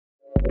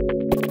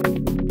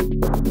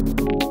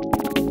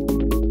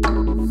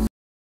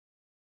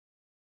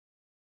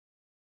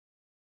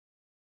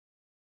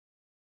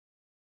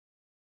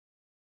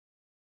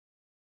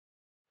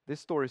This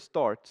story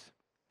starts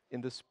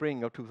in the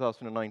spring of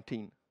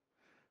 2019,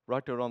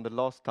 right around the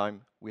last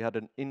time we had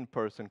an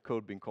in-person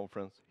coding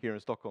conference here in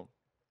Stockholm.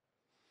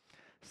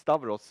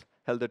 Stavros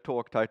held a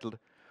talk titled,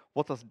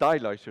 "What does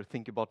Dialyzer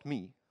think about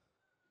me?"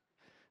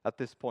 At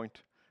this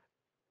point,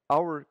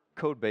 our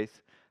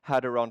codebase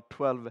had around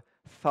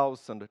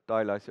 12,000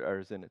 Dialyzer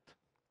errors in it.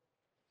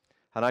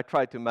 And I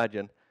tried to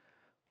imagine,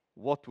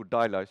 what would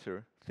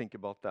Dialyzer think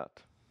about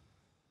that?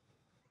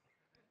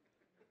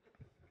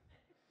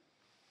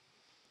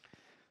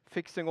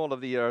 Fixing all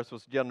of the errors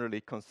was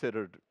generally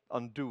considered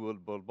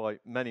undoable by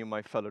many of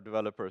my fellow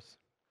developers.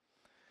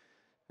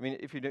 I mean,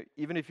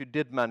 even if you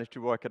did manage to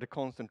work at a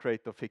constant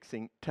rate of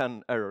fixing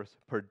 10 errors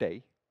per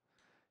day,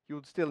 you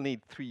would still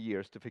need 3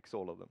 years to fix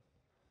all of them.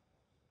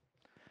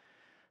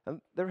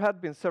 And there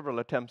had been several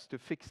attempts to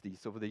fix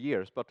these over the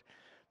years, but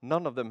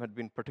none of them had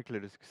been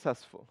particularly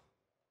successful.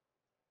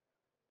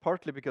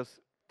 Partly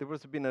because there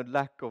was been a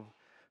lack of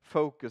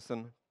focus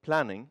and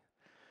planning,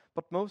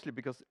 but mostly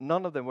because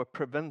none of them were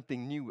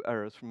preventing new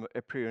errors from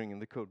appearing in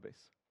the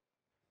codebase.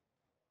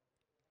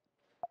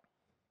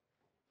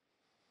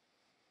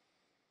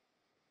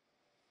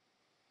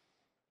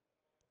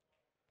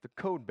 The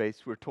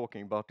codebase we're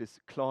talking about is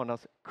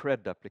Klarna's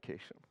Cred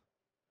application,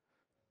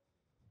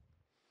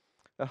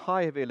 a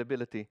high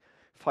availability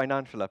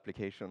financial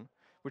application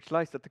which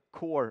lies at the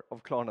core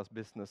of Klarna's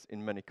business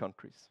in many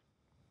countries.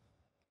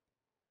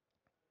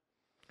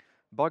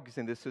 Bugs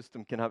in this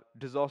system can have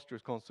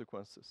disastrous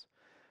consequences.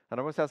 And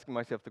I was asking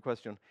myself the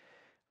question,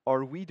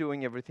 are we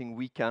doing everything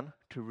we can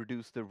to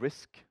reduce the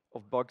risk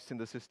of bugs in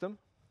the system?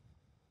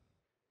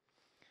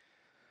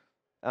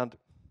 And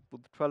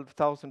with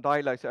 12,000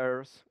 Dialyzer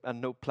errors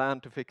and no plan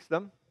to fix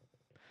them,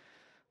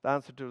 the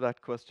answer to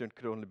that question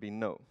could only be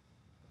no.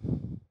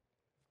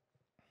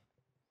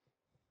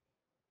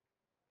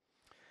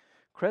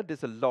 Cred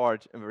is a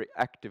large and very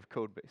active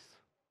codebase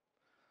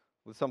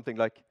with something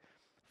like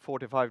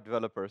 45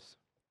 developers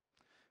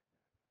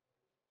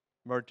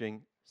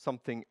merging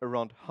something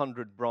around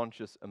 100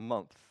 branches a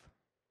month.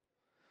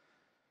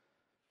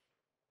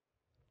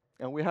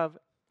 And we have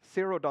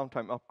 0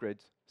 downtime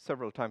upgrades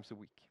several times a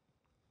week.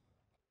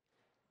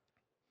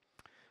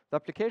 The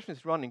application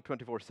is running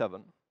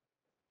 24/7,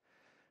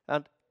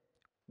 and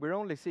we're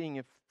only seeing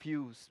a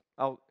few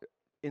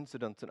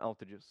incidents and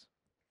outages.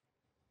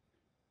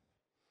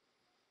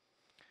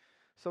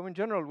 So in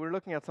general, we're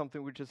looking at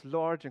something which is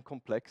large and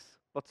complex,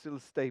 but still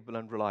stable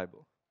and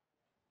reliable.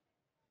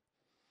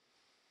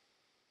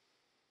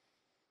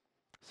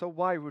 So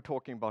why we're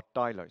talking about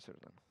Dialyzer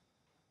then?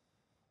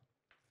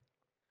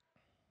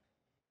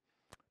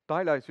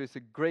 Dialyzer is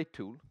a great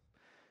tool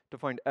to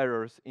find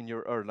errors in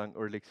your Erlang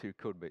or Elixir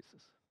code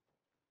bases.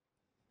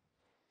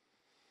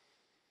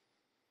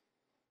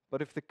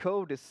 But if the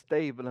code is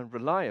stable and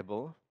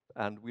reliable,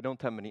 and we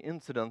don't have many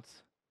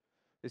incidents,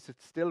 is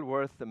it still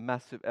worth the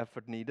massive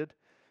effort needed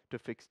to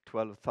fix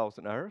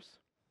 12,000 errors?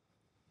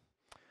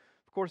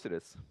 Of course it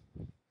is.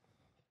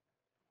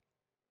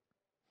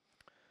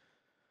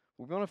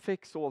 We're going to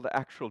fix all the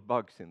actual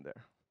bugs in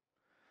there.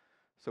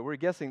 So we're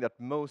guessing that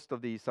most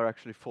of these are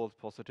actually false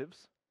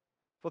positives,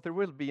 but there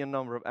will be a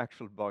number of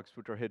actual bugs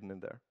which are hidden in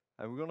there,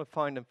 and we're going to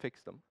find and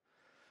fix them.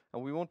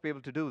 And we won't be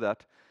able to do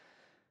that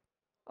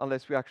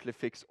unless we actually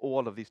fix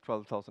all of these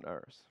 12,000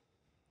 errors.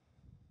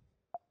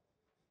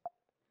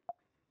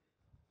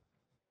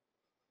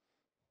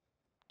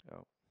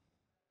 Oh.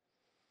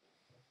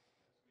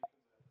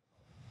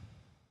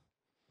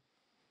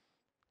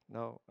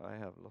 Now I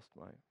have lost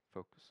my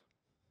focus.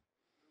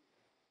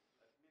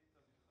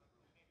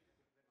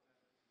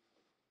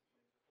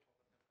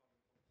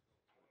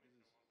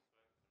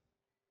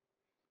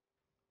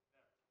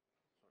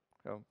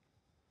 Oh.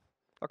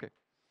 Okay.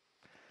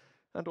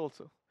 And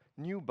also,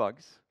 new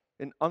bugs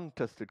in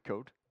untested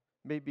code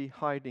may be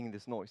hiding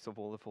this noise of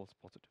all the false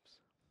positives.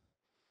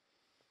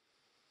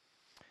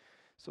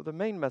 So the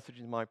main message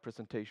in my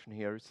presentation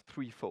here is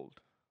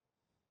threefold.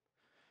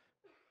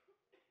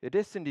 It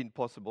is indeed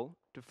possible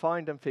to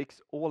find and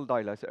fix all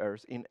Dialyzer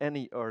errors in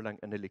any Erlang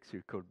and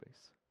Elixir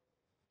codebase.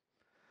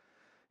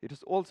 It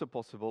is also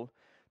possible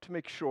to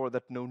make sure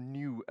that no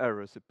new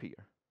errors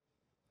appear.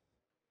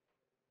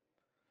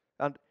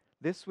 And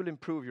this will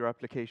improve your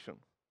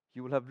application.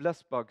 You will have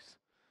less bugs,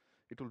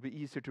 it will be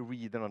easier to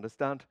read and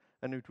understand,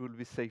 and it will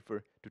be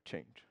safer to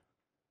change.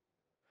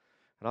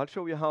 And I'll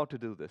show you how to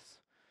do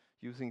this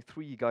using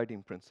 3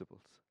 guiding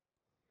principles.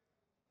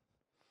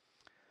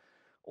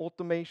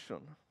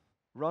 Automation.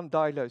 Run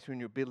Dialyzer in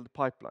your build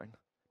pipeline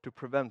to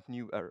prevent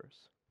new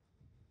errors.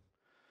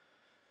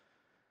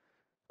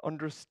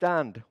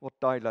 Understand what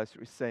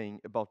Dialyzer is saying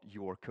about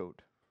your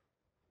code.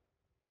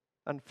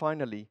 And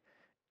finally,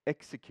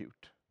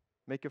 execute.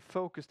 Make a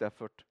focused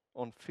effort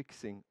on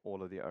fixing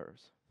all of the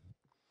errors.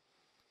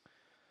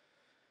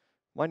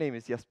 My name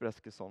is Jesper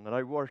Eskilson, and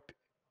I worked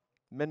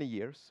many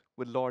years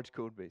with large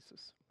code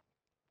bases,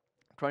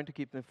 trying to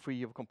keep them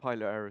free of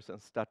compiler errors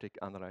and static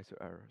analyzer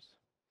errors.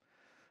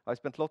 I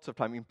spent lots of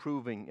time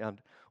improving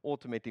and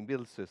automating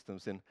build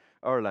systems in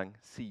Erlang,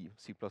 C,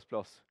 C++,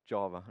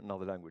 Java, and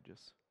other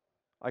languages.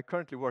 I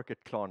currently work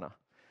at Klarna,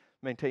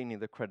 maintaining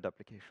the CRED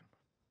application.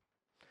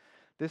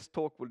 This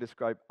talk will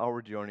describe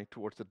our journey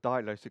towards a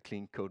Dialyzer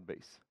clean code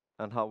base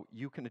and how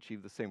you can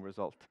achieve the same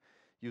result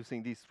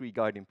using these 3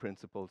 guiding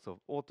principles of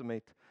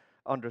automate,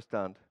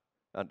 understand,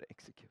 and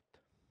execute.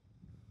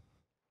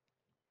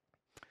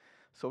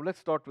 So let's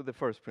start with the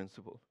first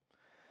principle,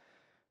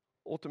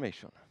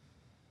 automation.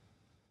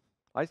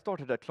 I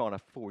started at Klarna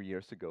 4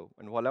 years ago,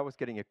 and while I was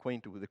getting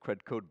acquainted with the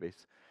CRED code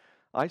base,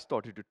 I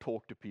started to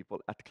talk to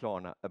people at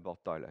Klarna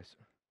about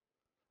Dialyzer.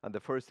 And the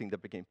first thing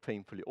that became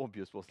painfully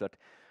obvious was that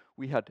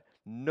we had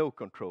no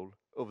control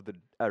over the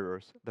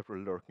errors that were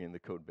lurking in the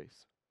code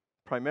base,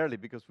 primarily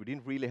because we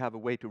didn't really have a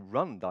way to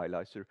run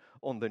Dialyzer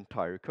on the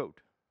entire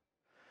code.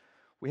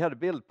 We had a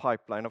build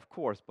pipeline, of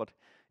course, but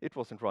it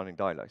wasn't running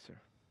Dialyzer.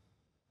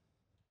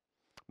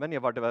 Many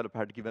of our developers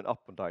had given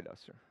up on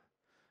Dialyzer.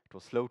 It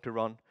was slow to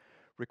run,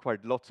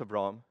 required lots of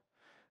RAM,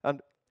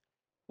 and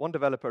one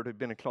developer who had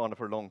been in Klarna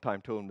for a long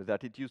time told me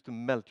that it used to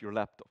melt your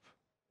laptop,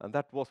 and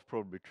that was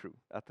probably true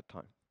at the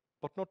time,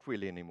 but not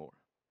really anymore.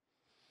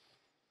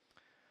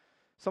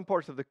 Some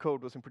parts of the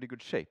code was in pretty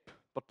good shape,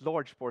 but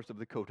large parts of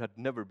the code had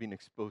never been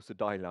exposed to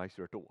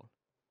Dialyzer at all.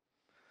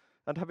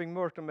 And having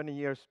worked on many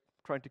years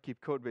trying to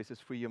keep code bases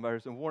free of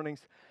errors and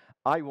warnings,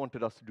 I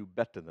wanted us to do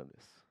better than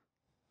this.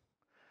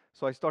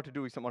 So I started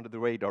doing some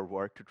under-the-radar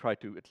work to try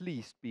to at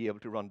least be able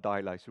to run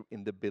Dialyzer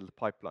in the build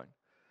pipeline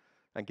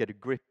and get a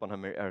grip on how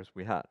many errors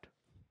we had.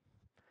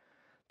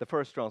 The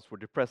first runs were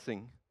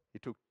depressing.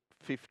 It took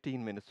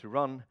 15 minutes to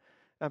run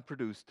and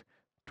produced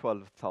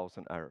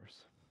 12,000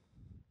 errors.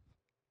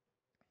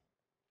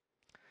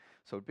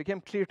 So it became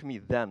clear to me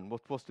then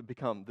what was to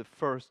become the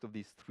first of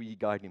these 3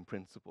 guiding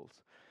principles,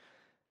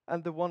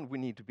 and the one we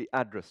need to be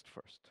addressed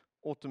first,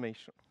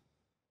 automation.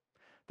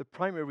 The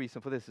primary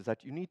reason for this is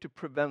that you need to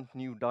prevent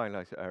new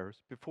Dialyzer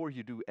errors before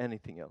you do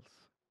anything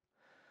else.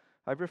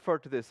 I've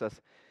referred to this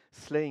as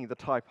slaying the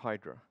type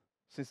Hydra,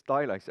 since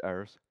Dialyzer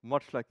errors,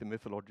 much like the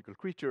mythological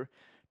creature,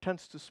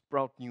 tends to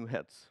sprout new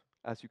heads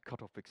as you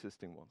cut off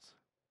existing ones.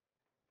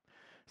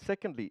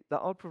 Secondly,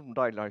 the output from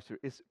Dialyzer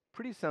is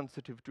pretty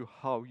sensitive to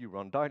how you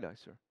run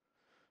Dialyzer,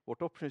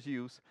 what options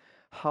you use,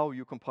 how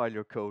you compile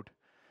your code,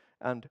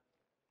 and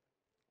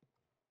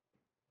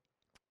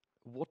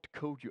what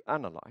code you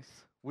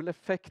analyze will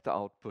affect the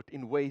output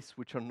in ways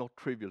which are not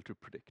trivial to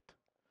predict.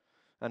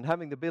 And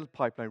having the build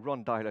pipeline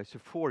run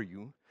Dialyzer for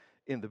you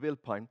in the build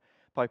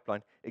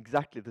pipeline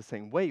exactly the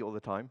same way all the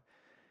time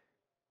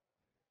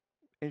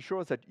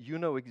ensures that you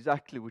know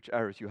exactly which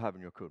errors you have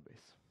in your code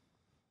base.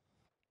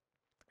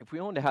 If we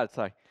only had,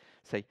 say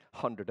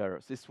 100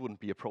 errors, this wouldn't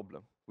be a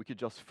problem. We could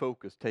just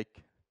focus,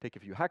 take a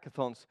few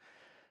hackathons,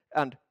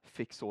 and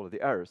fix all of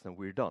the errors, and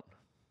we're done.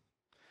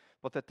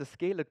 But at the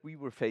scale that we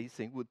were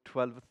facing with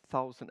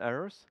 12,000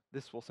 errors,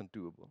 this wasn't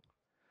doable.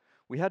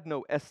 We had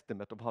no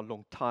estimate of how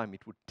long time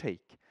it would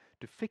take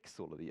to fix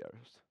all of the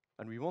errors.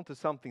 And we wanted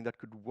something that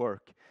could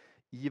work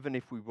even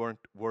if we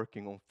weren't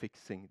working on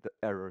fixing the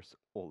errors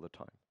all the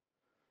time.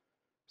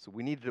 So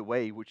we needed a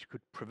way which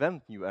could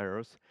prevent new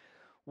errors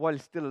while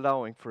still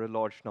allowing for a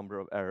large number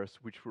of errors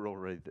which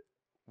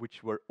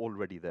were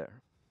already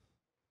there.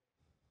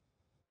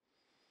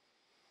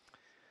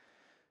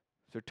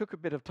 So it took a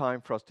bit of time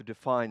for us to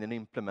define and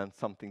implement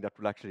something that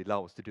will actually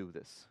allow us to do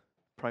this,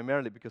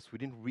 primarily because we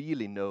didn't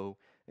really know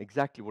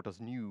exactly what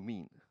does new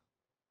mean.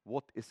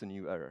 What is a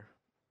new error?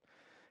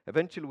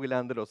 Eventually we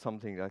landed on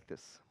something like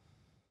this.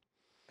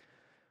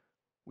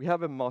 We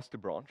have a master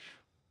branch,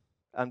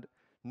 and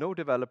no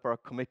developer are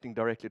committing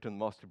directly to the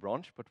master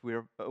branch, but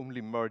we're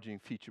only merging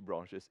feature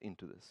branches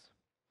into this.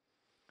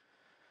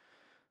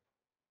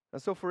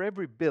 And so for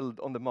every build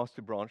on the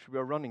master branch, we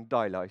are running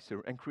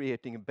Dialyzer and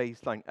creating a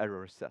baseline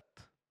error set.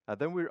 And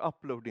then we're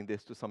uploading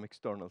this to some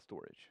external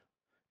storage.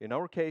 In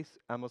our case,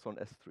 Amazon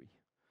S3.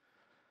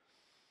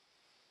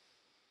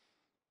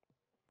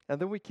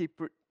 And then we keep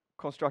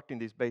constructing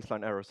these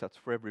baseline error sets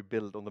for every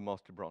build on the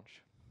master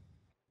branch.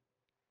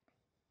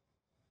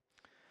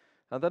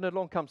 And then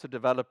along comes a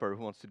developer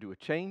who wants to do a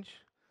change.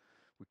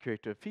 We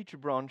create a feature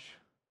branch,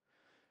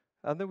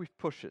 and then we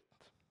push it.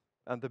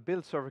 And the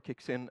build server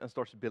kicks in and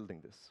starts building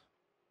this.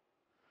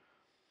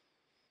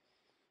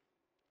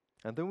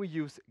 And then we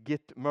use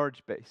git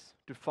merge base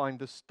to find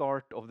the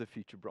start of the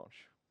feature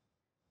branch.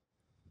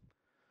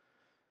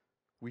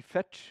 We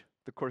fetch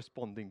the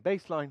corresponding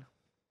baseline,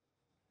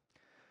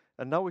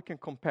 and now we can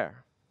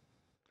compare.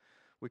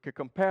 We can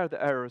compare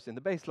the errors in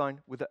the baseline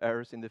with the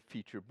errors in the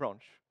feature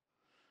branch.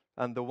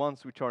 And the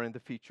ones which are in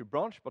the feature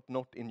branch but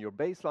not in your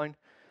baseline,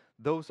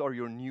 those are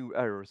your new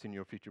errors in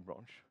your feature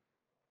branch.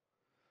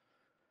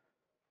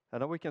 And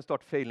now we can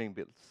start failing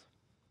builds.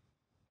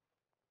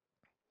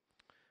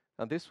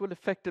 And this will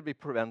effectively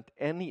prevent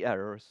any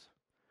errors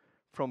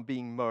from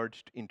being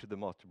merged into the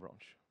master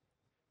branch.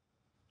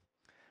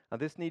 And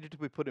this needed to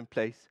be put in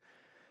place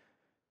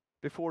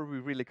before we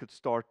really could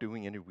start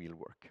doing any real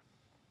work.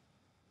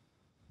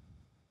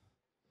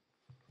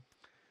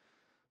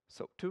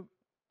 So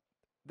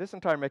this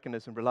entire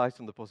mechanism relies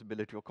on the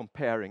possibility of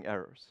comparing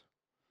errors.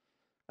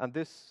 And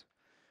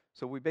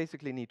so we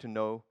basically need to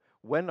know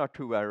When are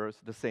two errors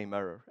the same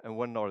error, and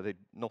when are they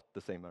not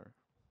the same error?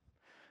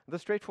 The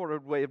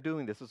straightforward way of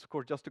doing this is, of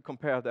course, just to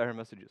compare the error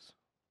messages.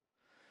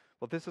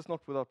 But this is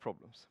not without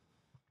problems.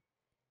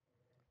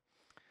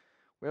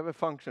 We have a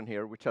function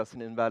here which has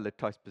an invalid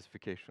type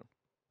specification.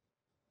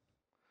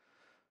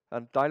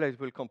 And Dialyzer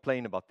will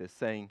complain about this,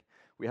 saying,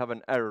 we have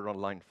an error on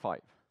line 5.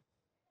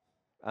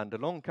 And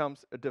along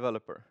comes a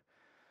developer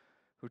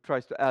who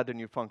tries to add a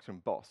new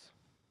function, boss.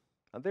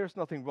 And there's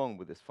nothing wrong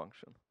with this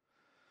function.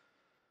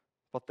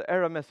 But the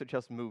error message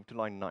has moved to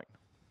line 9.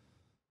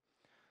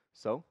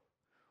 So,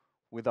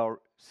 with our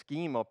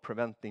scheme of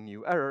preventing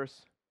new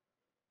errors,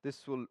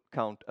 this will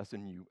count as a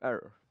new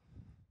error.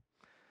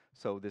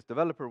 So this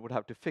developer would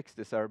have to fix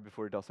this error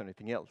before he does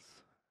anything else.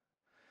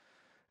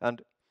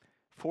 And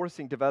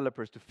forcing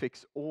developers to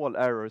fix all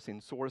errors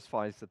in source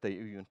files that they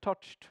even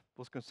touched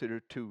was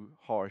considered too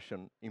harsh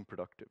and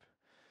unproductive.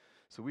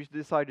 So we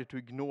decided to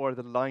ignore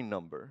the line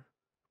number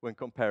when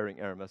comparing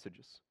error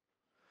messages,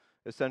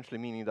 essentially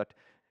meaning that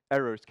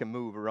errors can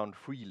move around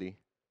freely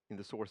in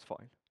the source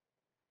file.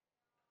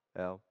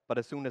 But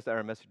as soon as the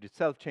error message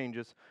itself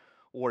changes,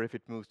 or if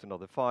it moves to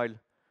another file,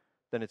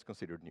 then it's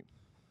considered new.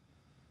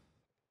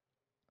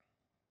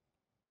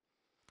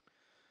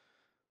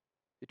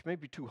 It may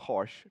be too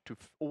harsh to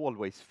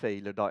always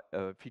fail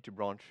a feature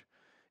branch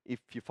if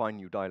you find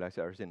new dialyzer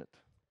errors in it.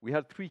 We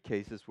had 3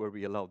 cases where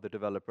we allowed the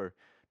developer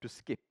to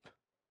skip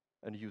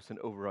and use an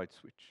override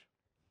switch.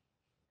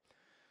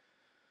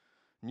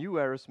 New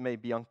errors may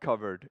be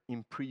uncovered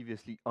in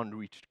previously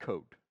unreached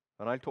code.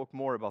 And I'll talk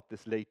more about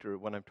this later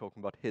when I'm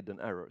talking about hidden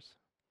errors.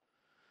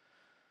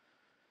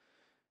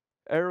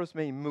 Errors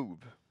may move.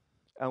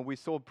 And we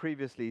saw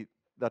previously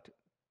that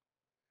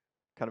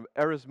kind of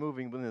errors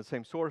moving within the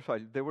same source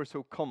file, they were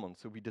so common,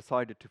 so we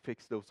decided to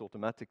fix those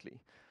automatically.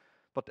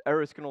 But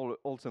errors can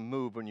also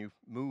move when you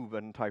move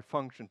an entire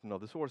function to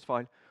another source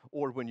file,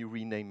 or when you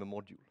rename a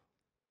module.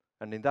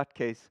 And in that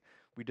case,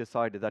 we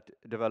decided that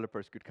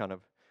developers could kind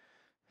of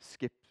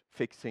skip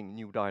fixing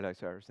new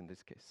dialyzer errors in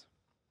this case.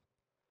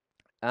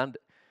 And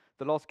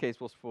the last case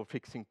was for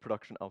fixing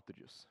production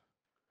outages.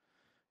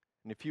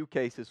 In a few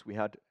cases, we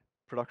had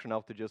production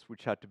outages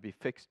which had to be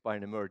fixed by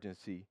an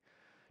emergency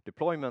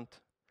deployment,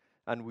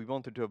 and we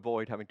wanted to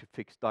avoid having to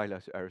fix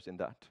dialyzer errors in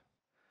that.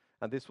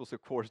 And this was,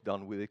 of course,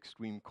 done with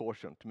extreme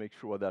caution to make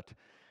sure that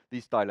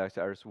these dialyzer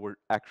errors were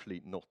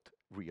actually not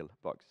real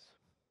bugs.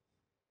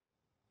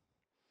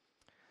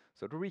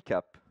 So to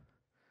recap,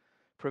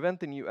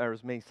 preventing new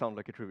errors may sound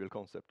like a trivial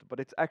concept, but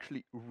it's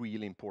actually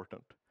really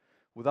important.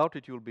 Without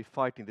it, you'll be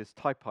fighting this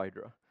type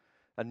Hydra,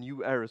 and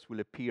new errors will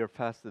appear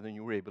faster than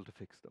you're able to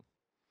fix them.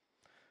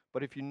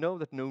 But if you know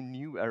that no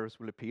new errors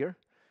will appear,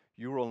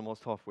 you're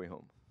almost halfway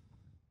home.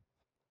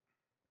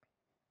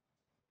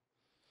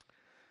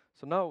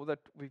 So now that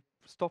we've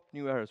stopped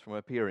new errors from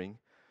appearing,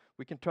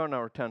 we can turn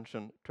our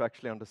attention to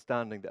actually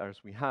understanding the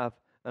errors we have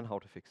and how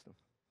to fix them.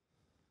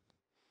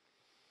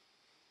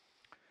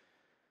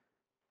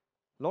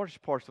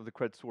 Large parts of the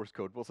CRED source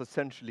code was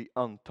essentially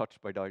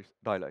untouched by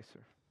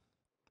Dialyzer,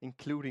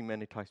 including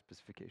many type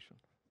specification.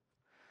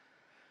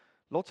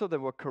 Lots of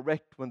them were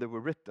correct when they were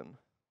written,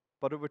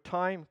 but over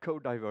time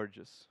code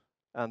diverges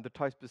and the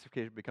type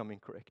specification become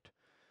incorrect.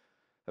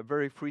 A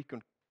very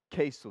frequent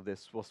case of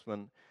this was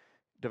when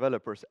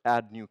developers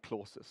add new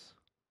clauses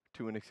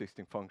to an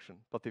existing function,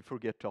 but they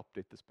forget to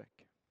update the spec.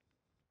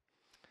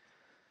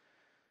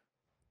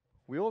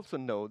 We also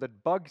know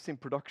that bugs in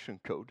production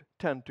code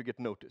tend to get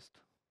noticed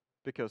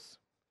because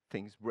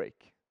things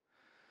break.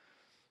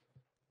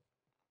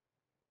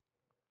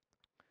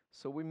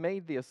 So we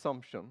made the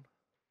assumption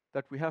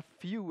that we have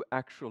few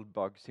actual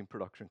bugs in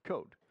production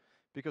code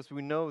because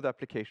we know the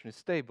application is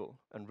stable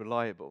and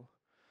reliable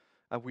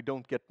and we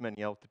don't get many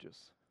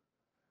outages.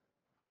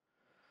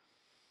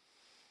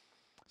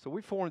 So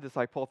we formed this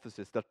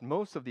hypothesis that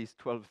most of these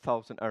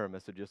 12,000 error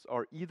messages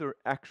are either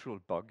actual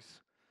bugs,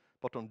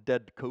 but on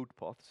dead code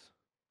paths,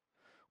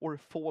 or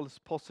false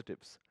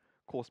positives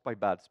caused by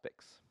bad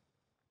specs.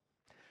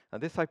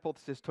 And this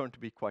hypothesis turned to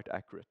be quite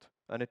accurate,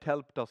 and it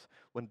helped us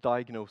when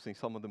diagnosing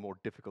some of the more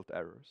difficult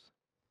errors.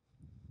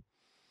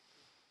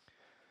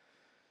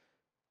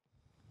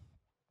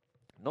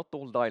 Not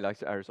all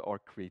dialyzer errors are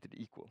created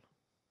equal.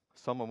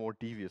 Some are more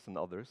devious than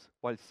others,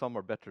 while some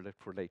are better left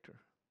for later.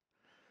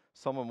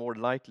 Some are more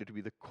likely to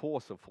be the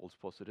cause of false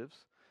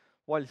positives,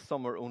 while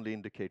some are only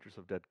indicators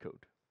of dead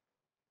code.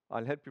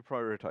 I'll help you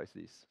prioritize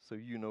these, so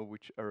you know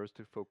which errors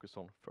to focus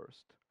on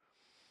first.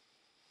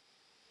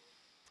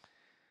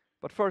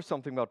 But first,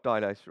 something about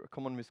Dialyzer, a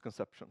common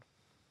misconception.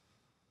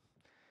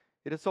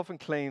 It is often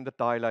claimed that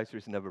Dialyzer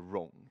is never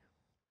wrong.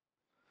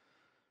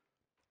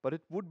 But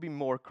it would be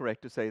more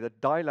correct to say that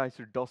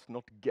Dialyzer does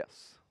not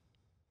guess.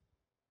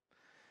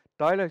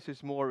 Dialyzer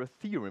is more a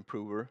theorem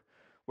prover,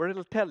 where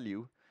it'll tell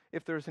you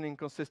if there's an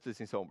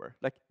inconsistency somewhere,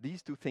 like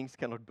these two things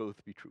cannot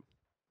both be true.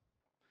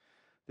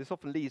 This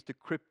often leads to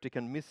cryptic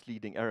and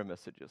misleading error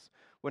messages,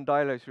 when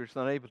Dialyzer is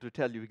unable to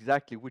tell you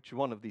exactly which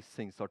one of these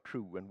things are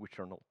true and which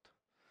are not.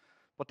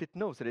 But it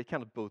knows that it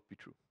cannot both be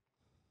true.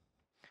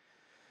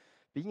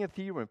 Being a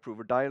theorem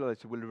improver,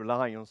 Dialyzer will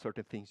rely on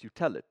certain things you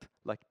tell it,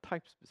 like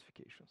type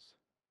specifications.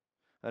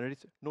 And it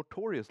is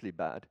notoriously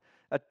bad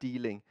at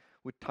dealing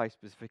with type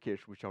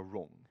specifications which are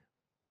wrong.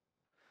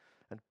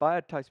 And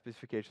bad type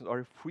specifications are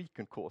a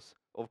frequent cause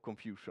of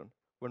confusion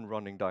when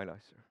running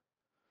Dialyzer.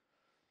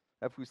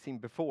 As we've seen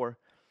before,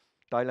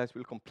 Dialyzer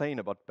will complain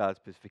about bad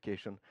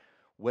specification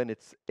when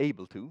it's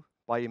able to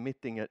by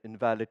emitting an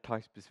invalid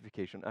type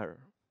specification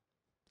error.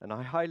 And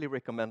I highly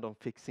recommend on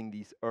fixing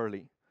these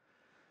early,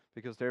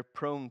 because they're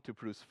prone to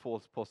produce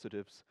false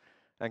positives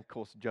and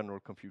cause general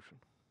confusion.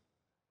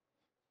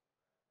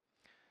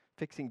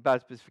 Fixing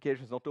bad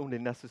specifications is not only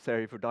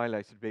necessary for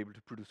Dialyzer to be able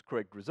to produce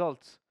correct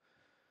results,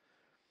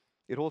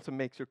 it also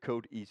makes your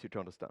code easier to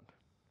understand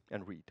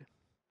and read,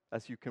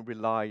 as you can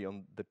rely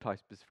on the type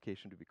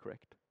specification to be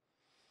correct.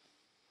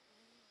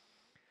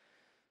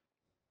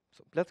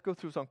 So let's go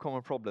through some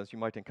common problems you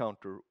might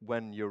encounter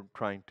when you're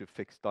trying to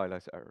fix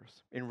Dialyzer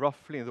errors, in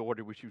roughly the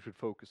order which you should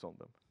focus on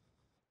them.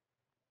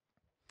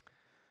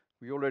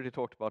 We already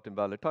talked about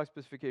invalid type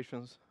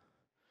specifications.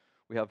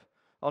 We have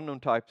unknown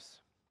types,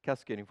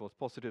 cascading false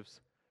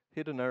positives,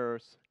 hidden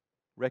errors,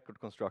 record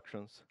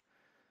constructions,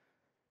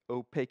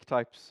 opaque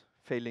types,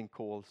 failing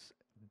calls,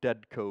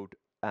 dead code,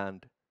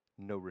 and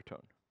no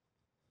return.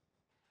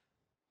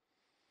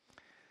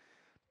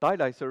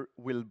 Dialyzer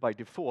will by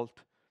default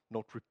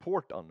not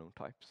report unknown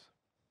types.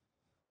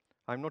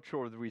 I'm not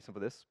sure of the reason for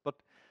this, but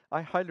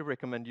I highly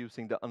recommend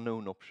using the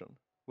unknown option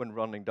when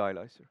running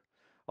Dialyzer.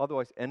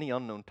 Otherwise, any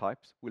unknown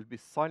types will be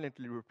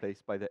silently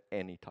replaced by the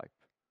any type.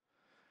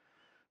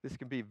 This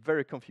can be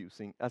very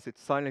confusing, as it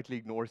silently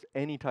ignores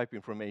any type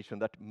information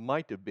that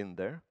might have been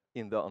there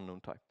in the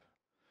unknown type,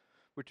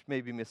 which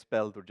may be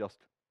misspelled or just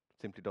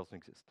simply doesn't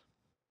exist.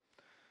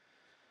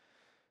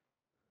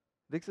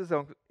 This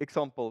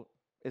example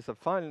is a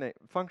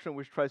function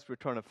which tries to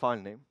return a file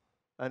name,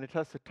 and it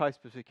has a type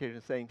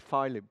specification saying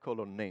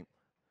filelib:"name.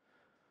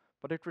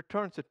 But it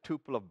returns a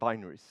tuple of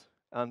binaries,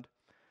 and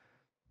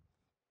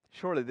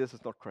surely this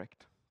is not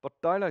correct. But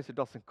Dialyzer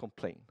doesn't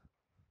complain.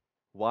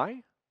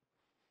 Why?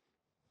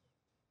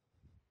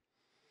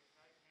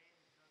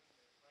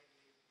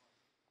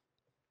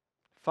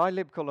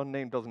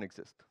 Filelib:"name doesn't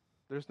exist.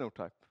 There's no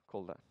type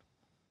called that.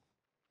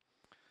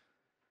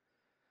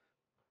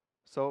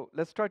 So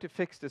let's try to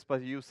fix this by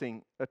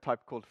using a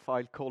type called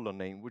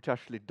file:"name, which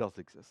actually does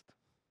exist.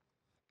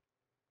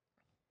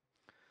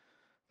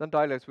 Then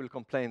Dialyzer will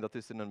complain that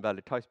this is an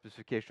invalid type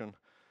specification,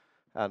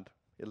 and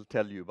it'll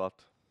tell you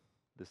about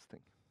this thing.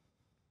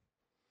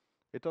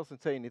 It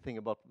doesn't say anything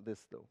about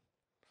this, though,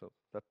 so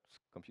that's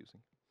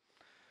confusing.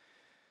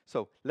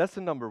 So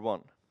lesson number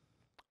 1,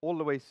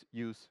 always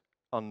use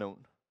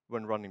unknown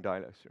when running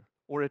Dialyzer,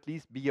 or at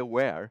least be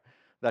aware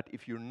that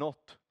if you're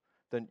not,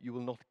 then you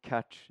will not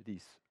catch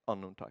these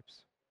unknown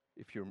types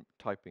if you're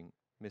mistyping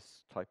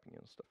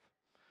and stuff.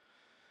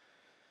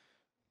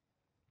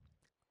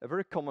 A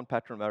very common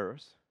pattern of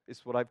errors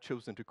is what I've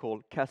chosen to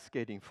call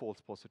cascading false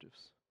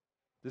positives.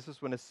 This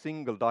is when a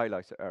single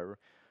Dialyzer error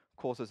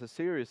causes a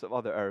series of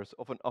other errors,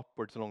 often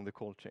upwards along the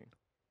call chain.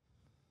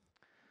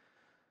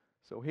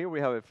 So here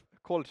we have a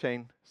call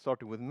chain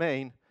starting with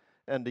main,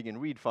 ending in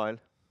read file,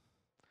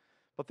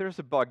 but there's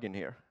a bug in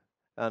here,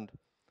 and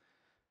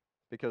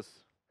because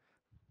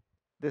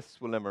this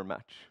will never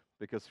match,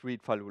 because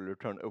read file will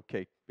return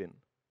OK bin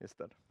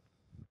instead.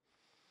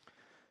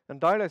 And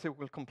Dialyzer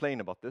will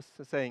complain about this,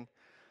 saying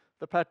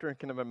the pattern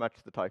can never match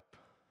the type.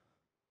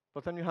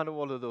 But then you have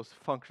all of those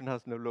function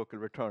has no local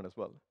return as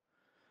well.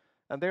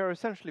 And they are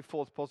essentially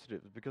false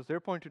positives because they're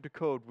pointing to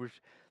code which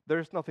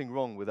there's nothing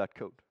wrong with that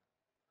code.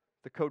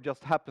 The code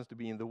just happens to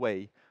be in the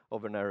way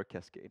of an error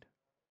cascade.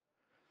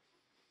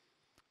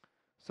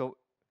 So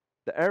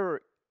the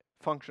error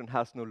function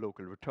has no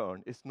local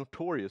return is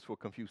notorious for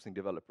confusing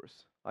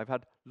developers. I've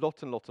had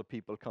lots and lots of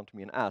people come to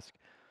me and ask,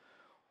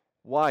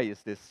 why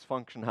is this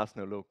function has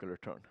no local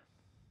return?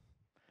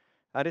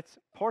 And it's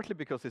partly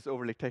because it's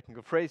overly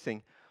technical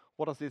phrasing.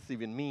 What does this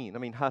even mean? I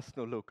mean, has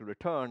no local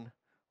return,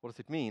 what does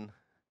it mean?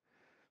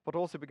 But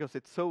also because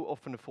it's so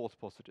often a false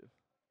positive.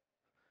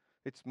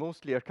 It's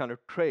mostly a kind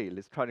of trail,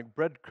 it's kind of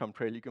breadcrumb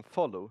trail you can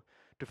follow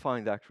to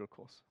find the actual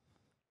cause.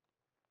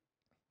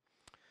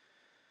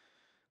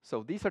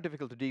 So these are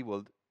difficult to deal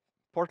with,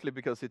 partly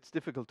because it's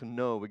difficult to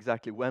know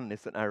exactly when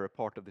is an error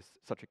part of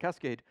such a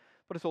cascade,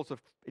 but it's also,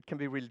 it can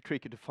be really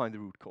tricky to find the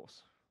root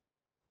cause.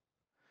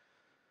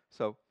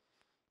 So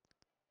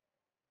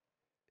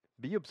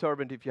be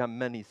observant if you have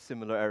many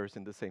similar errors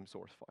in the same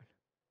source file.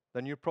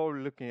 Then you're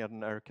probably looking at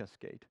an error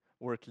cascade,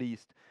 or at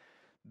least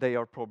they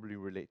are probably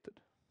related.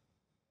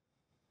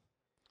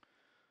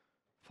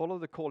 Follow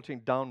the call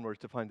chain downwards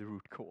to find the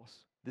root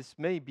cause. This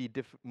may be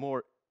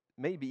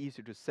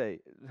easier to say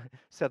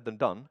said than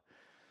done,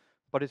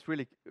 but it's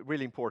really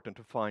important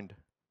to find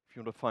if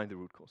you want to find the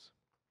root cause.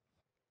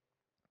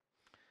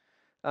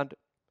 And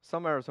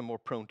some errors are more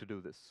prone to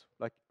do this,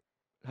 like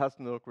has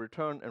no local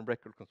return and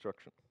record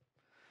construction.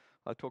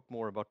 I'll talk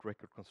more about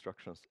record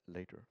constructions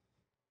later.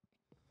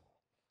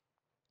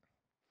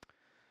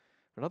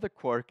 Another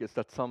quirk is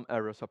that some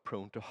errors are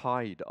prone to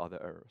hide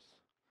other errors.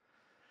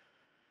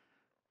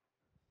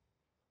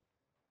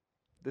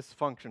 this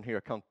function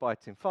here, count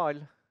bytes in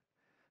file,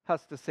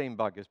 has the same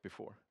bug as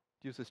before.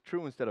 It uses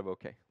true instead of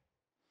OK.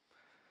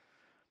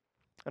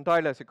 And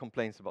Dialyzer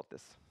complains about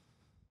this.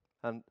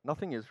 And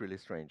nothing is really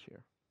strange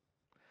here.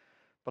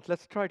 But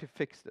let's try to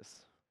fix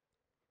this.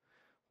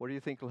 What do you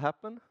think will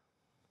happen?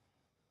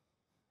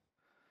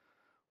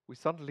 We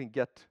suddenly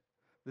get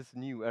this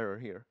new error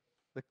here.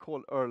 The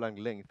call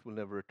Erlang length will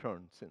never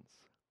return since.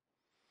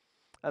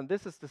 And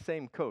this is the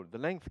same code. The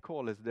length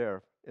call is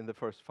there in the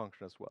first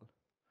function as well.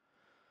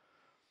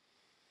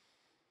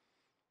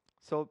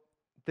 So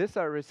this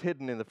error is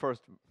hidden in the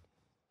first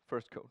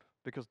code,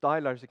 because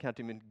Dialyzer can't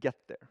even get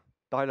there.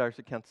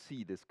 Dialyzer can't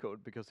see this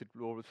code because it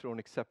will always throw an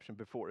exception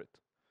before it.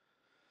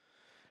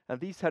 And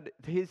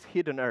this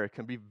hidden error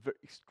can be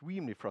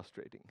extremely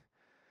frustrating,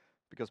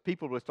 because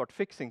people will start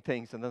fixing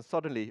things and then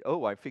suddenly,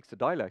 oh, I fixed a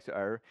Dialyzer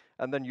error,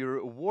 and then you're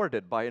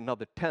awarded by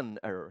another 10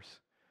 errors.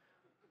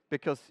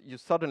 Because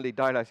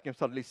Dialyzer can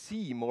suddenly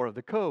see more of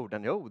the code,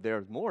 and oh,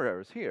 there's more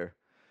errors here.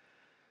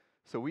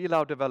 So we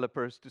allow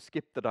developers to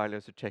skip the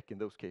Dialyzer check in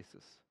those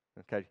cases.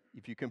 Okay,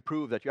 if you can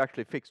prove that you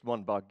actually fixed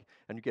one bug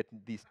and you get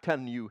these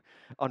 10 new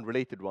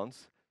unrelated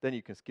ones, then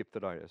you can skip the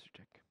Dialyzer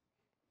check.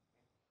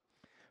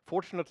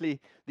 Fortunately,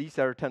 these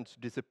errors tend to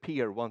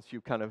disappear once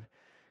you kind of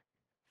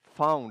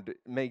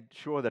made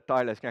sure that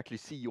Dialyzer can actually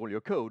see all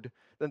your code,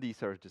 then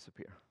these errors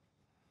disappear.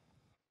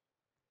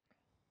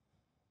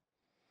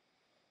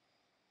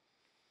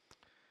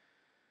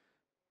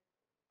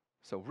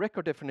 So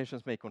record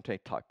definitions may contain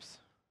types.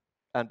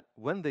 And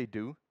when they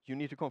do, you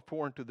need to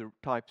conform to the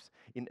types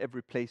in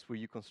every place where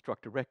you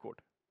construct a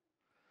record.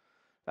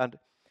 And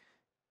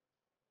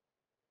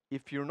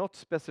if you're not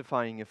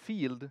specifying a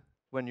field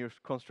when you're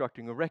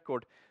constructing a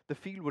record, the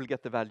field will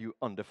get the value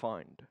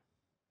undefined.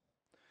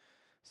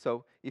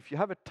 So if you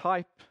have a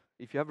type,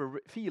 if you have a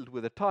field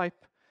with a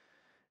type,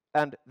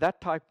 and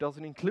that type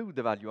doesn't include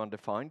the value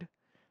undefined,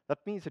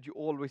 that means that you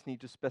always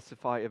need to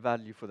specify a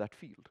value for that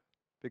field,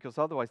 because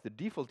otherwise the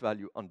default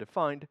value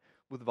undefined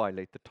would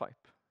violate the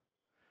type.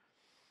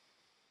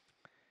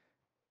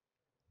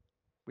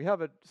 We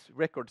have a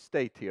record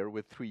state here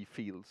with 3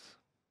 fields.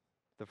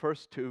 The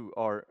first 2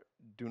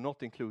 do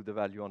not include the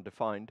value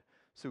undefined,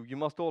 so you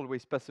must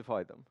always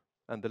specify them.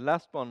 And the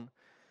last one,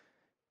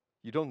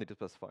 you don't need to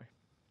specify.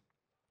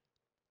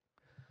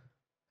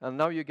 And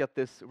now you get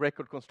this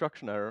record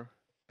construction error,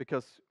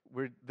 because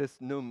this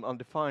num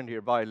undefined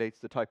here violates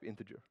the type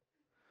integer.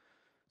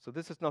 So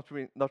this is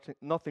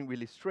nothing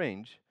really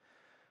strange,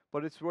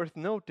 but it's worth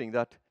noting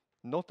that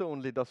not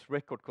only does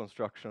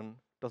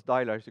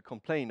Dialyzer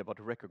complain about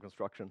the record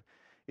construction,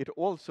 it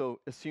also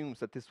assumes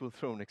that this will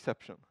throw an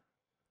exception.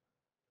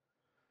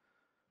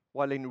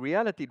 While in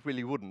reality it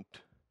really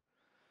wouldn't.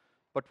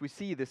 But we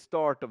see the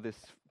start of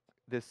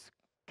this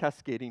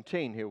cascading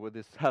chain here where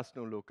this has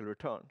no local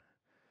return.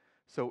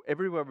 So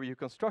everywhere where you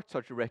construct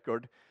such a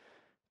record,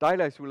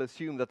 Dialyzer will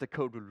assume that the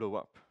code will blow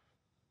up.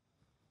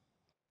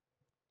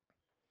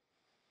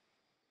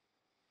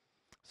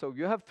 So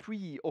you have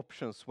 3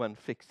 options when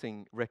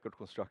fixing record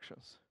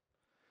constructions.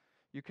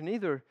 You can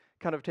either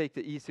kind of take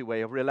the easy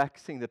way of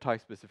relaxing the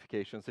type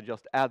specifications and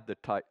just add the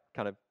type,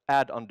 kind of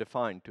add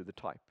undefined to the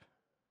type.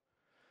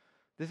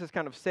 This is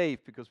kind of safe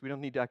because we don't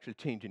need to actually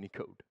change any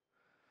code.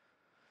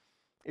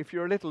 If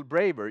you're a little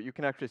braver, you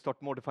can actually start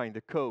modifying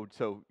the code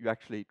so you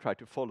actually try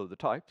to follow the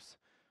types.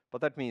 But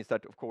that means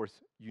that, of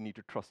course, you need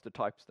to trust the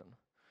types then.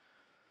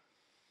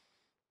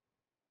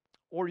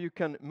 Or you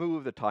can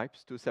move the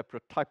types to a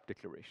separate type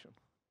declaration,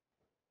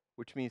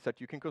 which means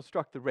that you can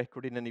construct the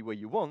record in any way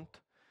you want,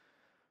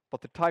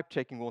 but the type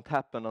checking won't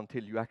happen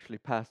until you actually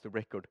pass the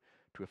record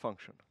to a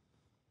function.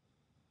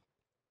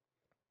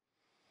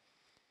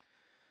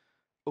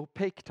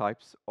 Opaque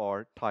types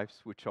are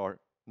types which are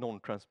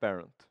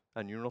non-transparent,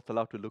 and you're not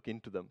allowed to look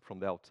into them from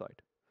the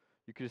outside.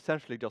 You can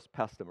essentially just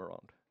pass them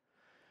around.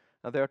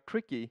 And they are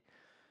tricky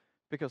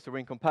because they're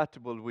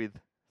incompatible with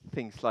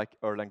things like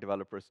Erlang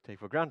developers take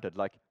for granted,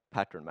 like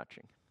pattern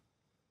matching.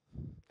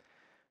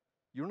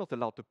 You're not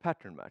allowed to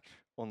pattern match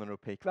on an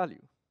opaque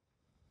value.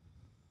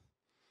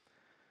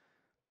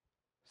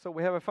 So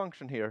we have a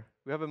function here.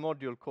 We have a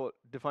module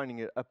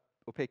defining an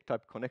opaque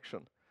type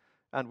connection.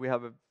 And we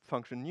have a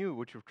function new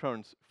which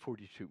returns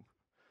 42,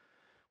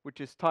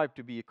 which is typed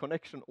to be a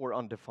connection or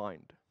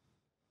undefined.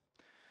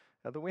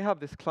 And then we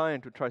have this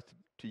client who tries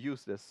to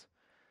use this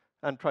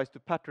and tries to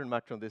pattern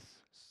match on this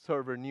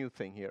server new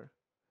thing here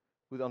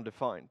with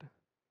undefined.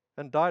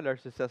 And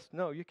Dialyzer says,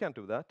 no, you can't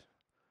do that.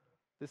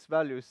 This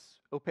value is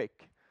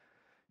opaque.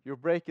 You're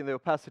breaking the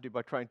opacity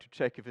by trying to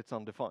check if it's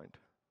undefined.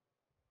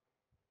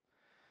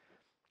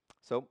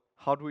 So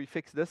how do we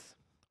fix this?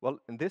 Well,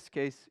 in this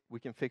case, we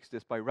can fix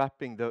this by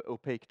wrapping the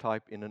opaque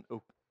type in an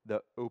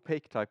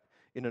OK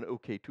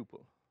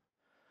tuple,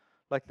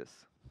 like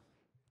this.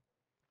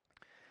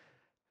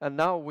 And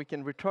now we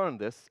can return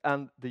this,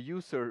 and the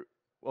user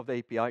of the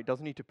API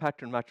doesn't need to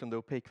pattern match on the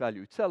opaque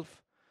value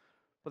itself,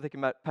 but they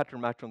can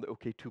pattern match on the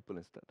OK tuple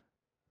instead.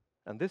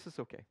 And this is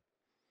OK.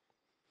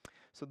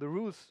 So the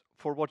rules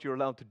for what you're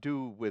allowed to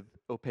do with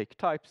opaque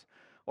types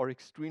are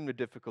extremely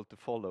difficult to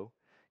follow,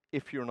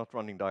 if you're not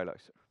running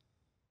Dialyzer.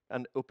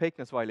 And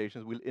opaqueness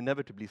violations will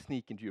inevitably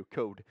sneak into your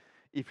code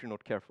if you're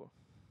not careful.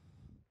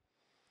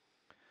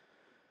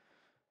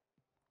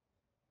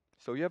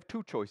 So you have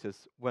two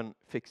choices when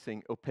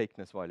fixing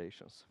opaqueness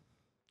violations.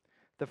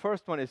 The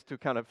first one is to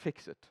kind of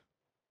fix it,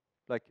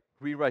 like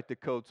rewrite the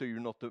code so you're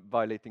not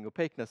violating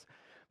opaqueness,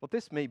 but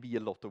this may be a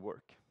lot of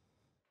work.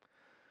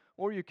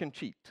 Or you can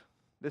cheat.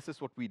 This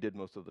is what we did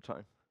most of the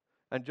time,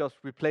 and just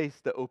replace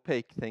the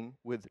opaque thing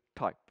with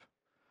type,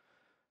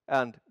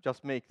 and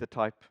just make the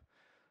type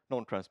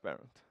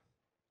non-transparent.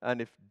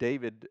 And if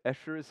David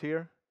Escher is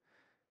here,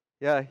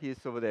 yeah,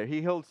 he's over there.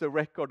 He holds the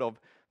record of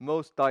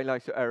most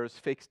Dialyzer errors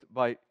fixed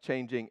by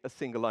changing a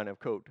single line of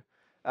code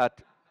at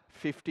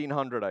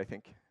 1,500, I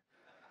think.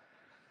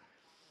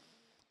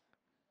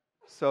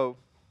 So,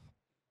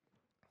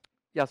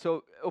 yeah,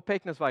 so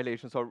opaqueness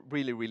violations are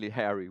really, really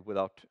hairy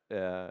without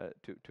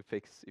to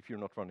fix if you're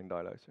not running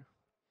Dialyzer.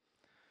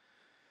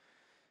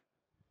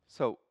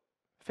 So,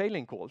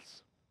 failing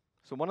calls.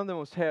 So one of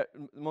the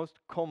most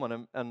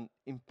common and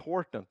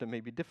important and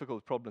maybe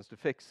difficult problems to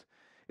fix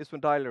is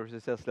when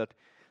Dialyzer says that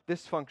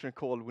this function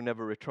call will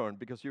never return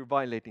because you're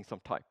violating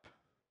some type.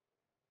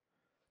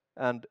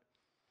 And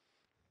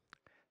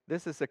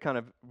this is a kind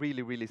of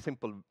really, really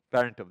simple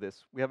variant of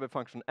this. We have a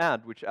function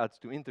add, which adds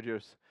two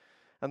integers,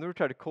 and we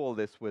try to call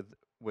this with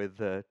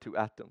two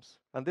atoms.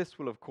 And this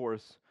will, of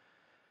course,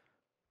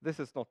 this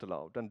is not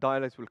allowed, and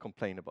Dialyzer will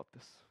complain about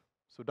this.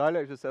 So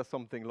Dialyzer says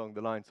something along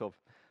the lines of,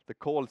 the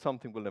call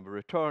something will never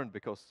return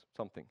because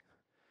something.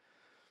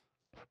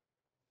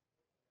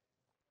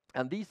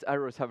 And these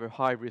errors have a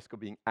high risk of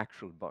being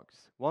actual bugs.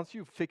 Once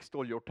you've fixed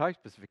all your type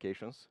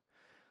specifications,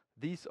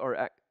 these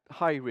are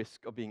high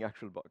risk of being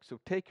actual bugs. So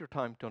take your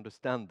time to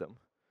understand them.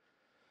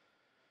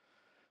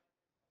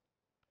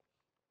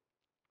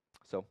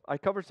 So I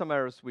covered some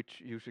errors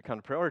which you should kind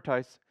of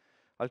prioritize.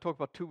 I'll talk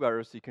about two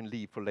errors you can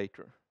leave for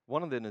later.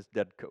 One of them is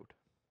dead code.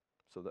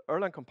 So the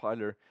Erlang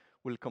compiler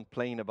will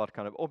complain about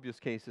kind of obvious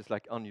cases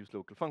like unused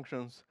local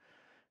functions.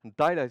 And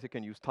Dialyzer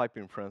can use type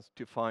inference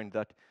to find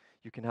that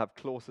you can have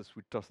clauses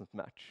which doesn't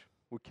match,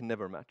 which can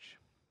never match.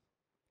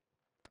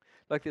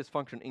 Like this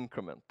function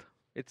increment.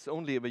 It's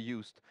only ever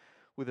used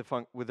with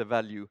a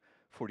value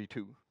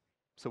 42.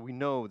 So we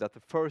know that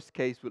the first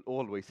case will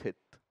always hit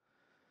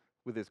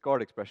with this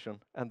guard expression,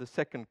 and the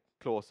second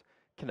clause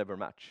can never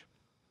match.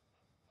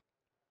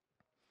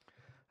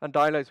 And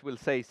Dialyzer will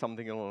say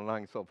something along the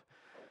lines of,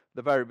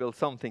 the variable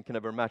something can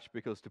never match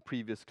because the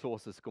previous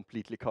clauses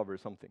completely cover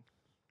something.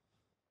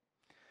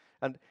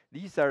 And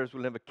these errors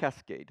will never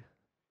cascade.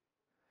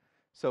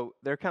 So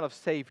they're kind of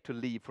safe to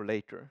leave for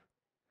later.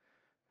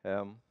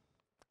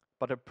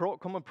 But a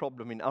common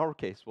problem in our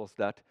case was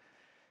that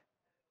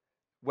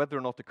whether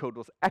or not the code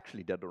was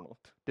actually dead or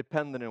not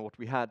depended on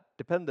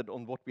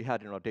what we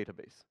had in our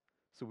database.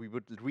 So we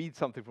would read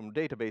something from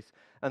the database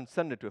and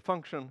send it to a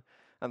function,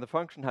 and the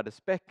function had a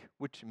spec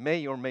which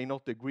may or may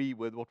not agree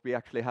with what we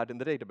actually had in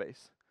the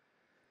database.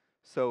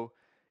 So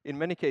in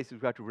many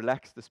cases, we had to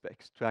relax the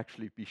specs to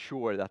actually be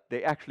sure that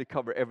they actually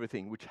cover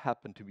everything which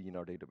happened to be in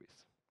our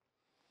database.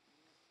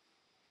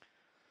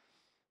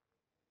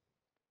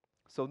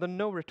 So the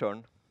no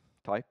return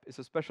type is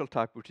a special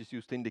type which is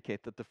used to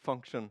indicate that the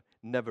function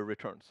never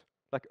returns,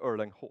 like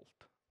Erlang halt.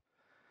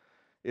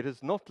 It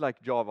is not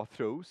like Java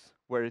throws,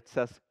 where it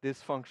says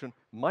this function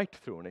might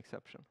throw an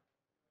exception.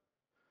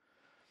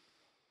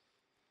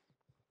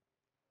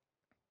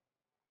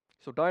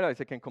 So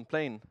Dialyzer can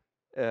complain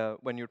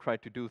when you try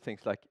to do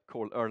things like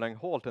call Erlang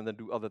halt and then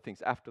do other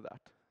things after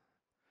that.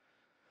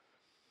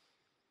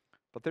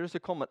 But there is a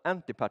common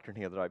anti-pattern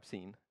here that I've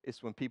seen,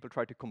 is when people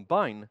try to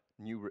combine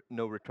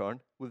no return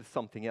with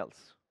something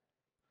else.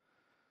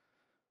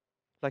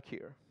 Like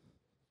here.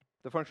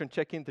 The function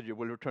check integer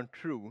will return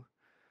true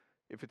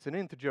if it's an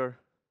integer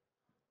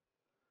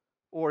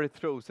or it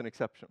throws an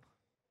exception.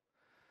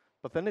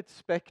 But then it's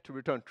spec to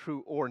return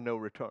true or no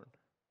return.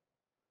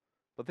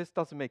 But this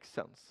doesn't make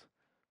sense.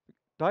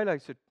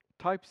 Dialyzer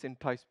types in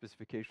type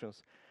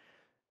specifications,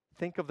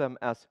 think of them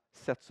as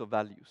sets of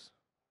values.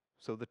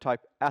 So the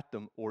type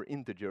atom or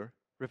integer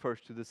refers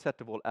to the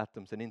set of all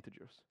atoms and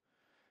integers.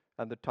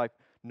 And the type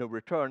no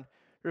return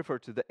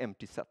refers to the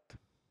empty set.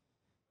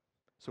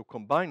 So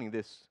combining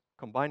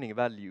a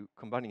value,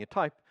 combining a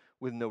type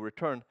with no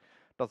return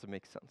doesn't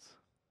make sense.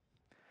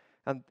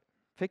 And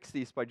fix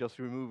these by just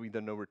removing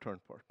the no return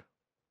part.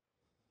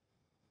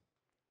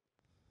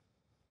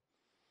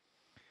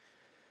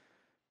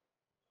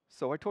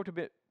 So I talked a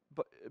bit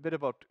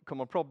about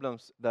common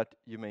problems that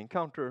you may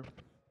encounter.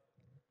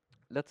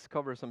 Let's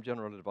cover some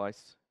general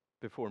advice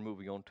before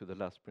moving on to the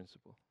last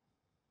principle.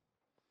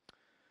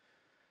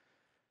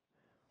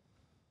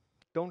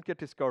 Don't get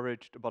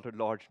discouraged about a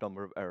large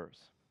number of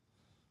errors.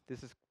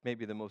 This is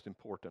maybe the most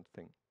important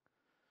thing.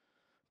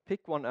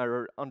 Pick one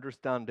error,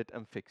 understand it,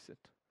 and fix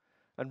it.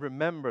 And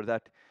remember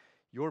that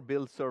your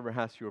build server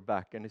has your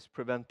back and is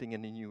preventing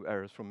any new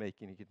errors from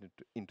making it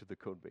into the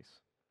code base.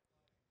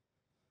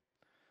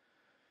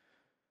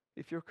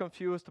 If you're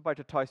confused about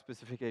a type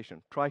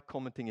specification, try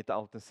commenting it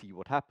out and see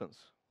what happens.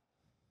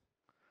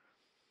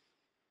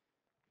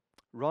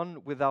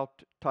 Run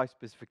without type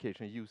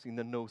specification using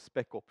the no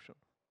spec option.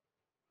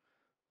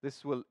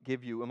 This will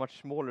give you a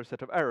much smaller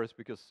set of errors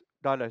because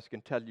Dialyzer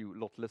can tell you a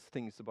lot less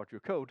things about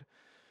your code,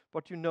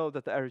 but you know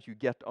that the errors you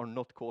get are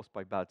not caused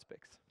by bad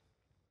specs.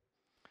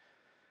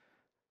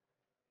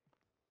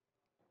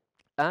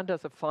 And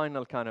as a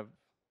final kind of,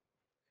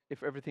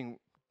 if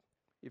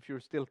you're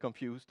still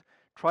confused,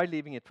 try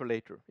leaving it for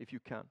later if you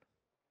can.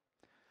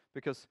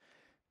 Because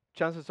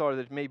chances are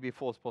that it may be a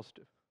false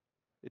positive.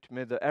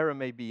 The error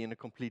may be in a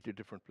completely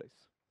different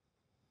place.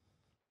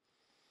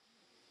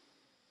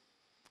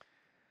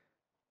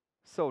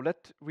 So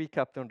let's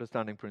recap the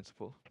understanding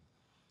principle.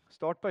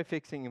 Start by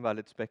fixing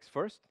invalid specs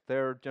first.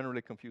 They're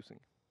generally confusing.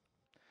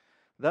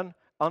 Then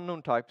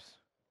unknown types,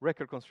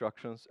 record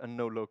constructions, and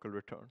no local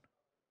return.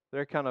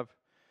 They're kind of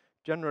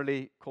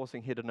generally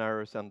causing hidden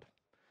errors and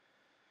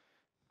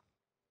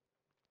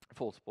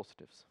false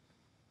positives.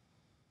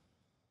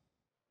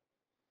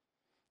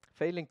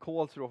 Failing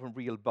calls are often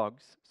real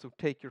bugs, so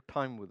take your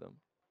time with them.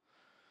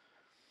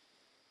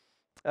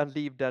 And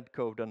leave dead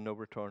code and no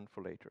return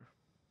for later.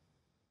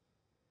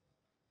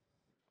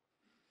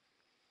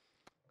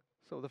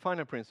 So the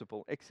final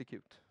principle,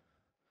 execute.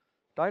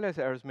 Dialyzer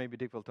errors may be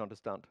difficult to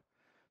understand,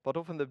 but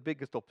often the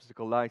biggest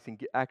obstacle lies in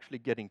actually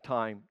getting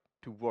time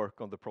to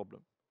work on the problem.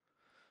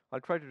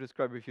 I'll try to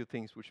describe a few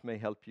things which may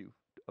help you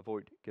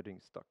avoid getting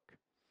stuck.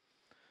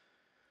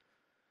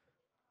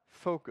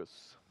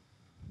 Focus.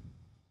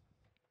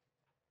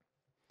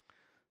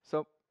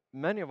 So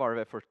many of our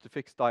efforts to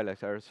fix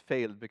dialyzer errors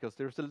failed because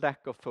there's a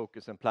lack of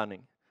focus and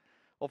planning.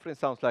 Often it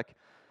sounds like,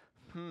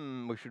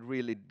 we should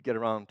really get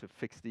around to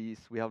fix these.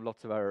 We have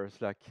lots of errors,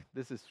 like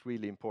this is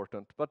really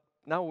important. But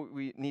now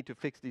we need to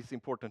fix these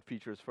important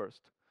features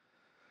first.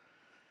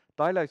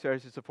 Dialyzer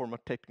errors is a form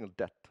of technical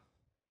debt.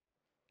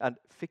 And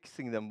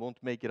fixing them won't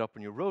make it up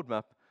on your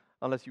roadmap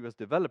unless you as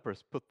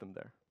developers put them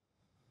there.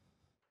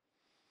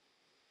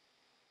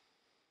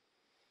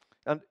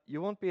 And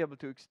you won't be able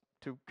to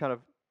kind of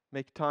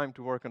make time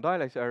to work on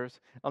dialyzer errors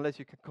unless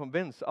you can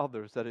convince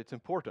others that it's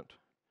important.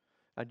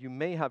 And you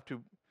may have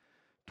to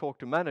talk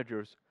to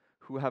managers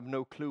who have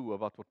no clue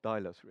about what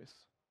dialyzer is.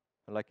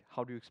 And like,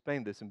 how do you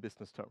explain this in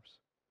business terms?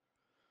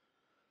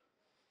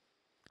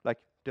 Like,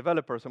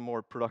 developers are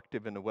more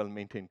productive in a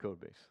well-maintained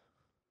code base.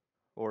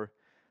 Or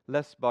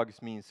less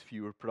bugs means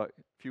fewer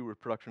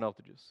production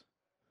outages.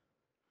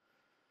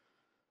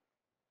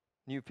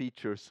 New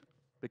features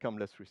become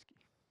less risky.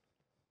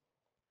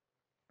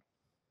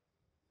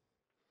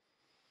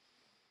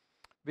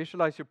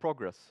 Visualize your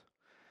progress.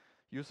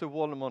 Use a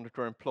wall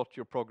monitor and plot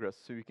your progress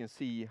so you can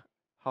see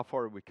how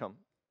far we come.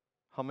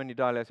 How many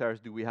dialyzer errors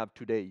do we have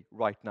today,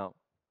 right now?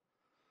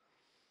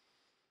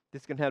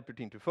 This can help your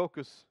team to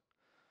focus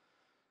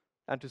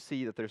and to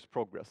see that there's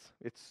progress.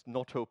 It's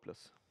not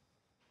hopeless.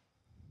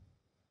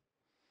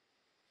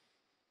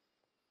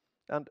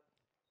 And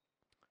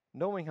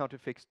knowing how to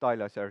fix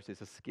dialyzer errors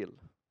is a skill.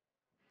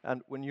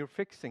 And when you're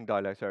fixing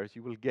dialyzer errors,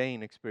 you will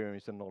gain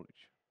experience and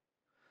knowledge.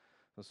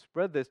 So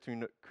spread this to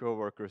your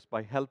coworkers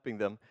by helping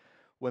them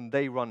when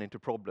they run into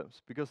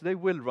problems, because they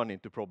will run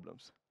into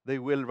problems. They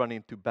will run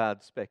into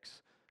bad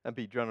specs and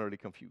be generally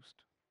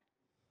confused.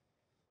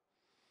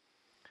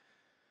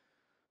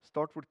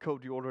 Start with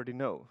code you already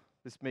know.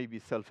 This may be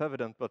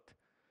self-evident, but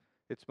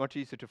it's much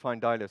easier to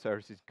find dialyzer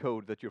errors in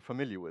code that you're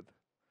familiar with.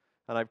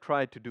 And I've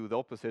tried to do the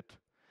opposite,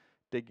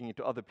 digging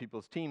into other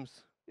people's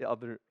teams,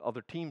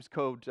 other teams'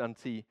 code, and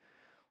see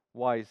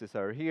why is this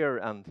error here,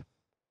 and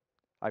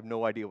I have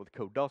no idea what the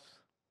code does,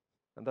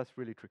 and that's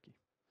really tricky.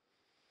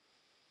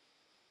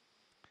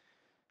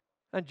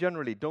 And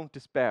generally, don't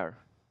despair.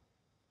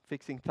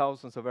 Fixing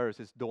thousands of errors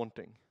is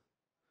daunting.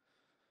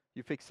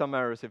 You fix some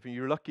errors, if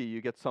you're lucky,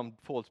 you get some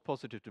false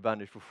positive to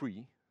vanish for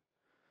free.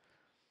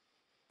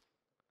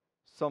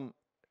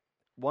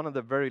 One of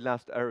the very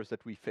last errors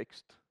that we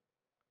fixed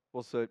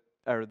was an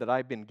error that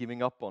I've been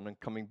giving up on and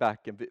coming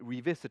back and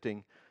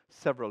revisiting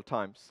several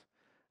times.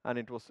 And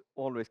it was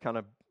always kind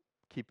of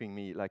keeping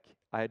me like,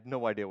 I had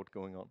no idea what's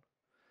going on.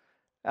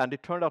 And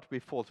it turned out to be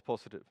false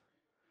positive,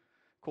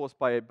 caused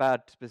by a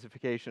bad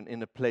specification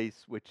in a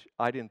place which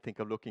I didn't think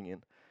of looking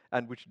in,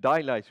 and which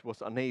Dialyzer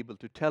was unable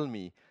to tell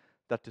me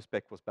that the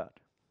spec was bad.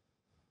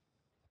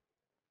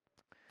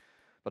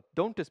 But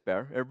don't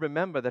despair, and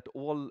remember that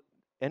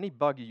any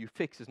bug you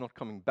fix is not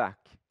coming back,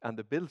 and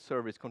the build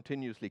server is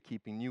continuously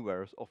keeping new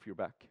errors off your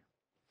back.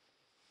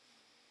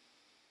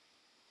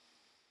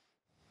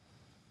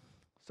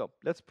 So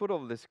let's put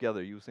all this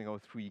together using our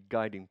 3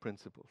 guiding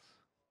principles.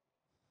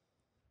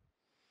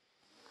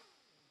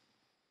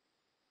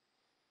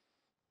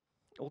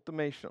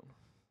 Automation.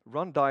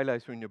 Run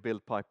Dialyzer in your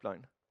build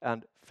pipeline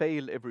and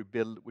fail every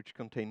build which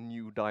contains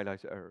new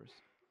Dialyzer errors.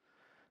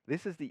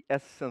 This is the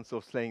essence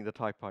of slaying the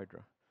type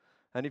Hydra.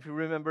 And if you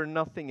remember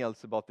nothing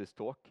else about this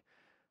talk,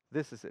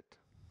 this is it.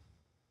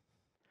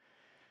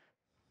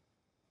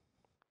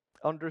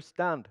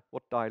 Understand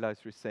what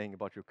Dialyzer is saying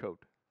about your code.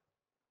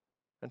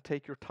 And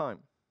take your time.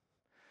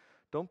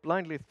 Don't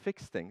blindly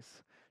fix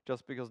things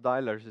just because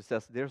Dialyzer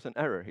says there's an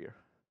error here.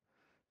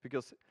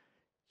 Because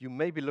you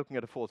may be looking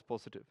at a false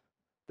positive.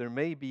 there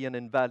may be an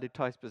invalid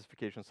type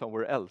specification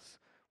somewhere else,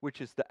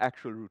 which is the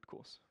actual root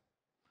cause.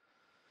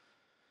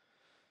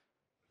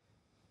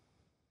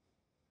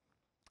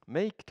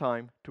 Make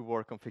time to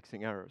work on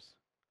fixing errors.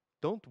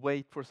 Don't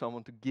wait for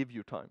someone to give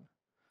you time.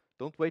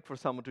 Don't wait for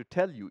someone to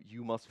tell you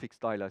you must fix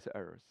Dialyzer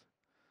errors.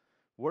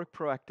 Work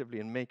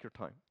proactively and make your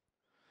time.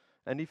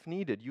 And if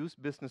needed, use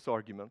business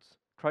arguments.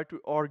 Try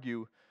to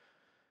argue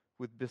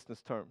with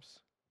business terms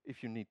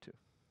if you need to.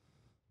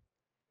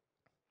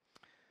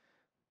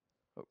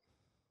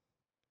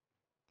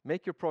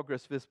 Make your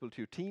progress visible to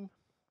your team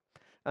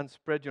and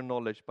spread your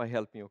knowledge by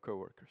helping your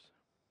coworkers.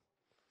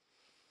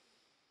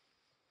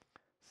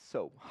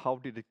 So, how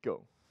did it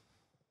go?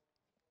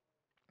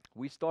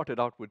 We started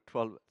out with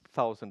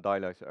 12,000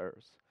 Dialyzer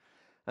errors,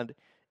 and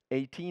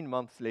 18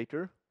 months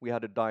later, we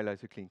had a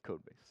Dialyzer clean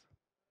code base.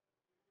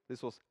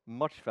 This was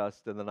much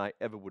faster than I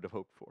ever would have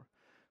hoped for,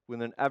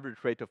 with an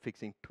average rate of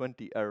fixing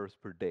 20 errors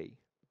per day.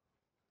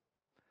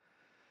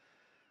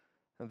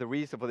 And the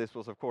reason for this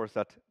was, of course,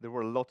 that there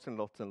were lots and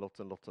lots and lots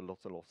and lots and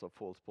lots and lots of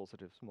false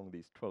positives among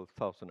these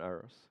 12,000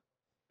 errors.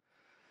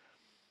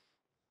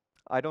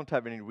 I don't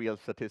have any real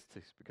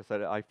statistics because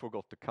I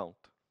forgot to count,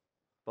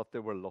 but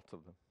there were lots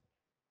of them.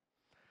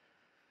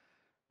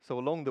 So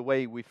along the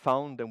way, we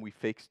found and we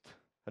fixed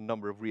a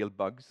number of real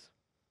bugs.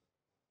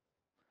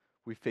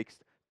 We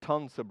fixed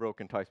tons of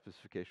broken type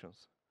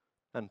specifications,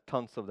 and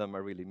tons of them, I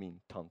really mean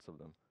tons of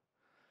them.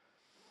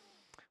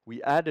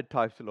 We added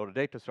types to a lot of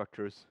data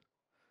structures,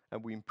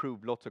 and we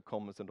improved lots of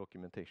comments and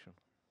documentation.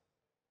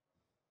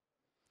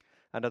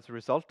 And as a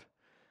result,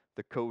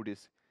 the code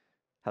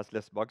has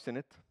less bugs in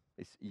it,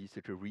 it's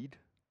easier to read,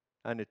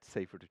 and it's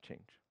safer to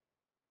change.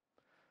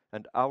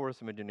 And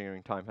hours of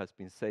engineering time has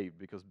been saved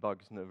because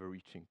bugs never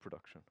reaching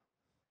production.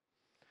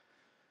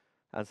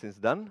 And since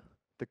then,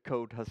 the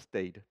code has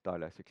stayed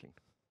Dialyzer clean.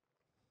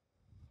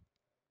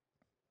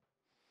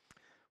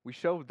 We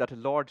showed that a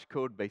large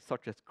code base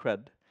such as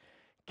CRED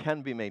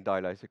can be made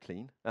Dialyzer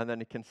clean, and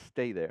then it can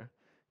stay there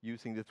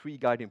using the 3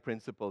 guiding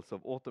principles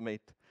of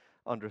automate,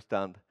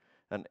 understand,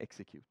 and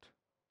execute.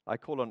 I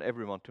call on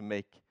everyone to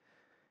make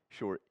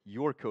sure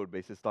your code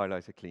base is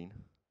Dialyzer clean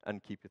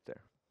and keep it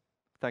there.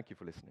 Thank you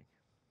for listening.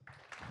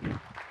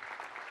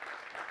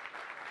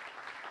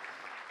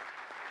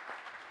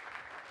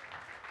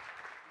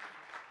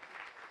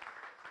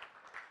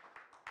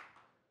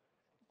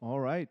 All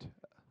right.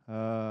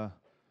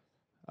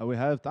 We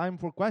have time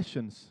for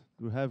questions.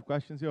 Do we have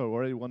questions here?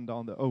 Already one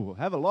down there. Oh, we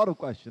have a lot of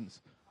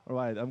questions. All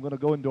right, I'm going to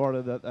go in the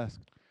order that asked.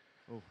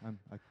 Oh,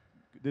 I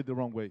did the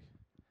wrong way.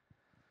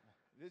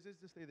 Just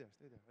stay there.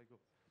 Stay there. I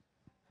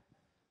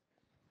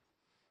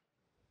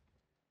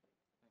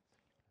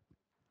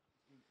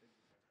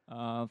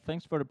go.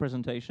 Thanks for the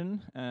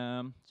presentation.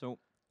 So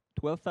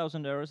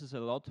 12,000 errors is a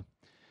lot.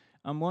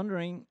 I'm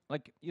wondering,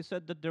 like you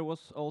said that there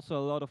was also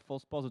a lot of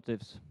false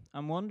positives.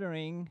 I'm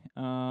wondering,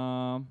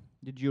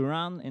 did you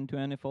run into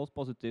any false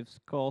positives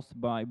caused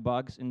by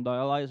bugs in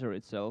Dialyzer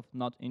itself,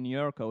 not in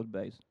your code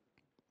base?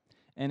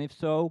 And if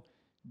so,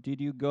 did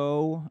you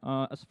go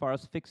as far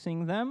as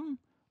fixing them,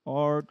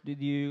 or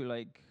did you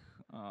like?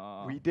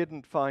 We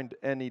didn't find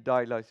any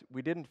Dialyzer.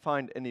 We didn't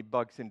find any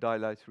bugs in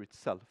Dialyzer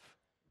itself.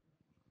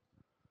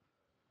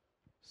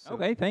 So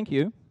okay, thank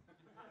you.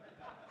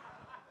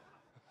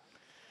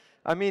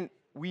 I mean,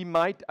 we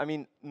might. I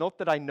mean, not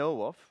that I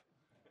know of.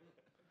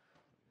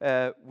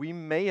 We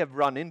may have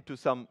run into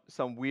some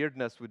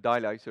weirdness with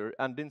Dialyzer,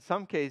 and in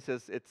some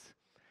cases, it's.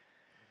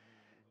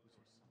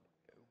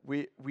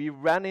 We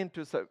ran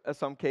into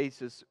some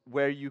cases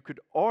where you could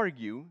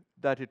argue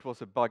that it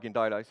was a bug in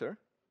Dialyzer,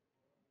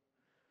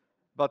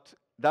 but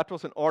that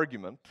was an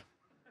argument,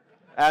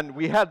 and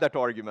we had that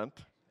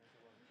argument.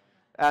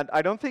 And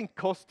I don't think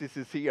Kostis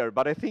is here,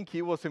 but I think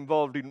he was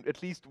involved in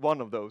at least one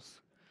of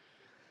those.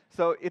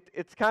 So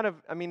it's kind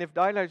of, I mean, if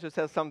Dialyzer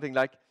says something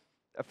like,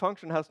 a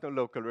function has no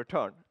local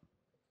return,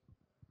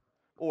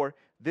 or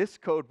this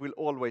code will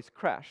always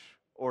crash,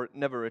 or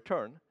never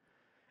return,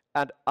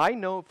 and I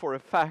know for a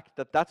fact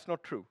that that's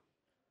not true.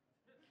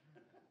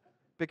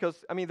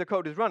 Because, I mean, the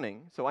code is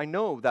running, so I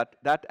know that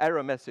that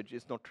error message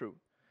is not true.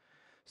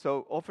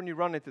 So often you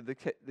run into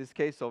this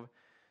case of,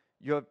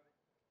 you have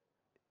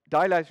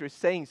Dialyzer is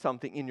saying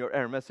something in your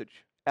error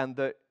message, and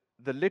the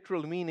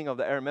literal meaning of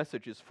the error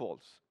message is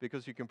false,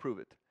 because you can prove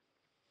it.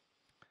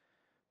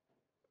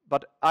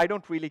 But I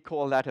don't really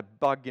call that a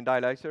bug in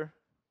Dialyzer.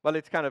 Well,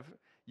 it's kind of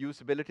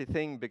usability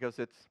thing, because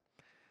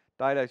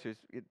Dialyzer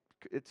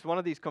it's one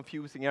of these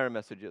confusing error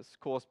messages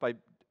caused by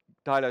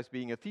Dialyzer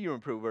being a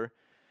theorem prover,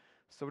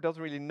 so it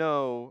doesn't really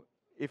know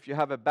if you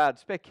have a bad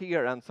spec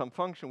here and some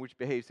function which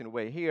behaves in a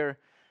way here.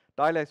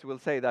 Dialyzer will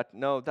say that,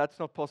 no, that's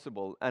not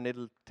possible, and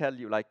it'll tell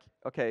you, like,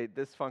 okay,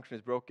 this function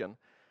is broken,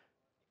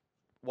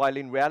 while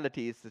in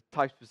reality it's the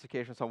type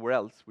specification somewhere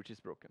else which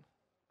is broken.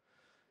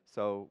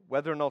 So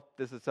whether or not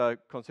this is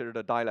considered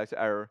a Dialyzer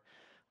error,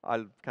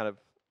 I'll kind of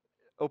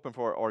open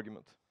for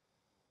argument.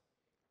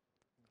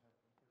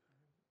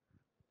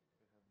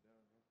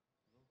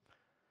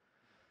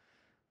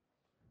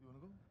 You want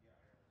to go?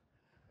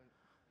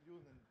 You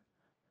and then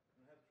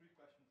I have 3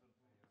 questions.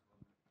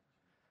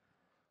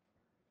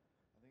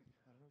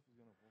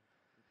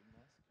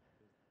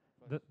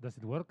 Does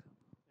it work?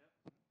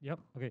 Yep.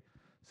 Okay.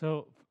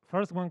 So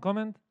first, one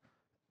comment.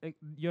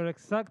 Your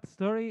exact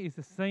story is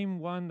the same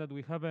one that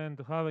we happen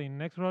to have in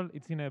Nextroll.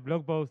 It's in a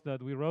blog post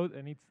that we wrote,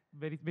 and it's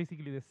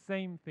basically the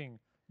same thing.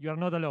 You are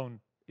not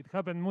alone. It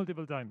happened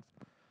multiple times.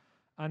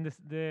 And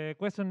the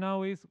question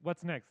now is,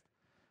 what's next?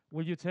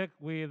 Will you check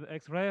with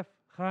Xref,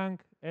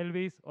 Hank,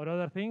 Elvis, or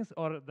other things,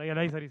 or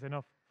Dialyzer is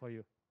enough for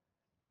you?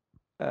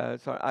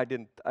 Sorry, I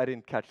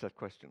didn't catch that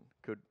question.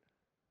 Could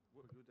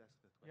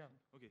Yeah.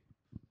 Okay.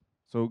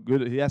 So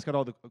good. He asked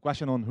all the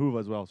question on Hoove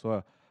as well.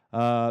 So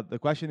the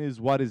question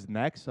is, what is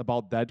next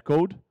about that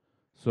code?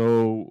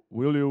 So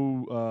will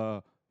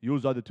you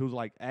use other tools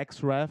like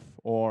Xref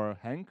or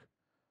Hank?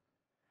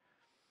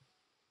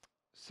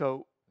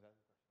 So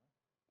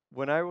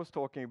when I was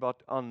talking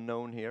about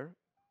unknown here,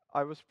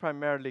 I was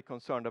primarily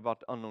concerned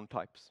about unknown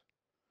types.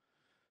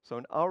 So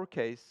in our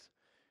case,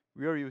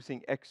 we are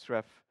using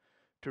Xref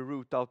to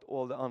root out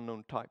all the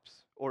unknown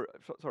types, or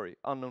sorry,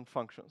 unknown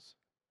functions.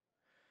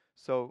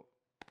 So,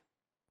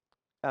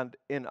 and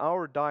in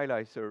our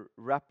Dialyzer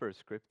wrapper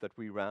script that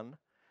we ran,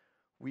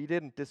 we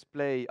didn't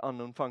display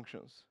unknown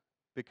functions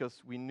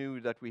because we knew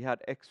that we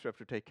had Xref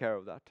to take care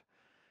of that.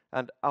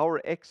 And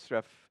our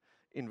Xref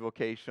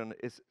invocation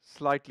is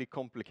slightly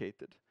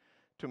complicated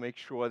to make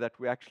sure that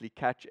we actually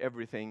catch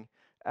everything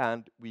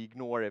and we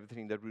ignore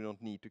everything that we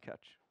don't need to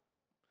catch.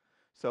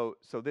 So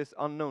this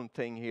unknown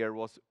thing here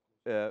was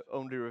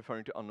only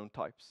referring to unknown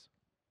types.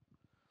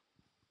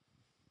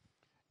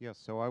 Yes,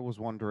 so I was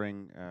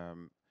wondering,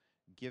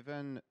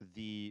 given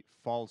the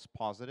false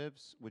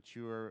positives which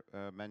you were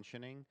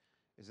mentioning,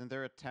 isn't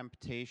there a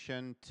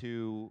temptation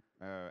to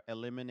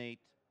eliminate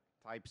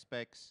type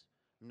specs,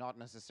 not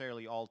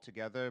necessarily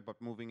altogether, but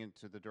moving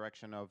into the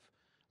direction of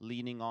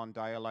leaning on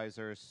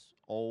Dialyzer's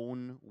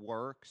own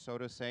work, so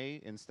to say,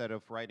 instead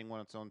of writing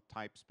one of its own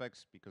type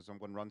specs, because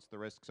someone runs the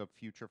risks of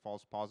future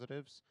false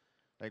positives?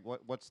 Like,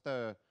 what's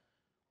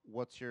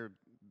your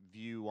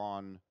view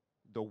on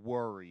the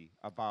worry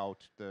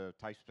about the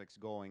type specs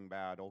going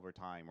bad over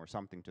time, or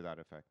something to that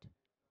effect?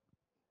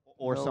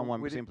 Or No,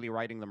 someone we simply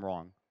writing them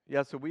wrong?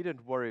 Yeah, so we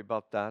didn't worry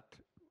about that.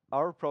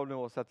 Our problem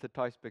was that the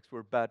type specs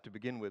were bad to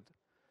begin with.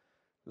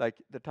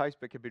 Like the type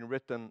spec had been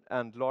written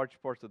and large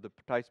parts of the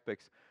type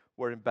specs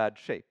were in bad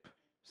shape.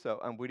 So,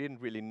 and we didn't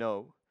really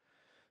know.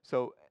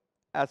 So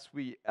as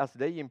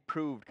they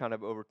improved kind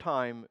of over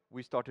time,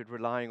 we started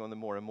relying on them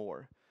more and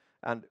more.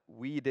 And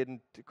we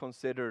didn't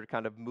consider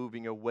kind of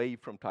moving away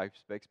from type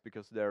specs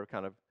because they're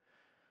kind of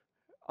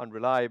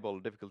unreliable,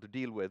 difficult to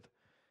deal with.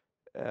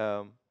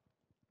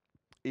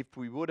 If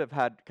we would have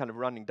had kind of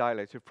running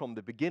Dialyzer from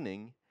the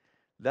beginning,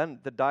 then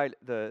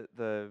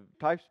the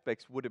type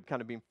specs would have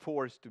kind of been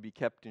forced to be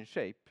kept in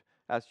shape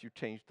as you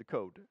change the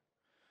code.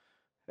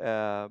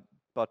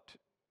 But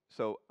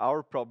so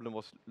our problem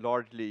was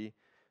largely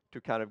to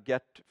kind of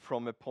get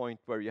from a point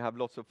where you have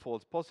lots of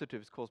false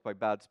positives caused by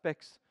bad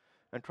specs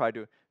and try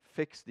to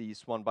fix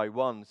these one by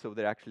one so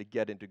they actually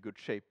get into good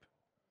shape.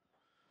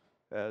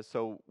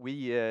 So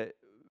we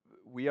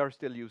are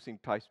still using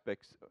type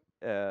specs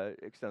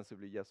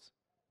extensively, yes.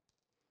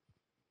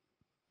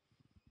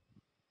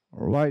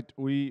 All right,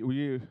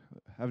 we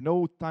have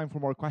no time for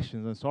more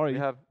questions. I'm sorry, We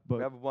have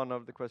but one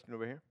other question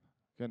over here.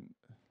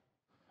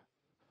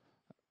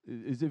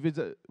 If it's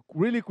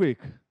really quick.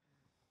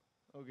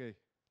 Okay.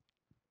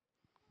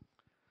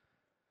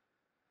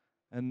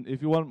 And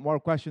if you want more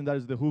questions, that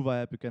is the Hoover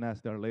app. You can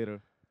ask there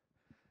later.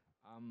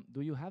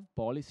 Do you have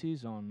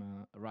policies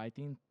on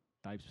writing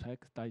type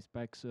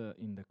specs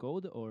in the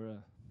code,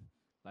 or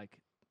like,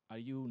 are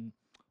you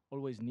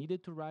always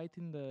needed to write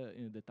in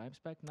the type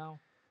spec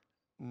now?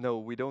 No,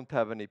 we don't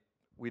have any.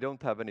 We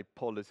don't have any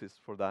policies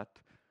for that.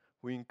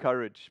 We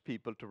encourage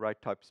people to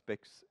write type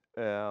specs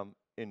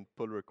in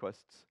pull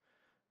requests.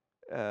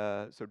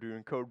 So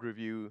during code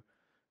review,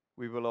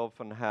 we will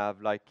often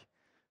have like,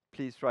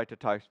 please write a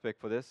type spec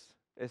for this,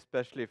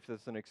 especially if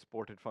there's an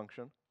exported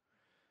function.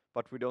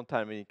 But we don't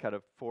have any kind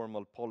of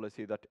formal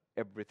policy that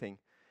everything.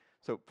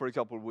 So, for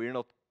example,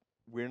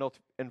 we're not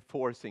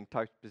enforcing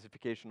type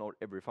specification on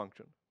every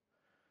function,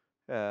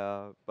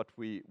 but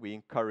we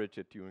encourage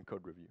it during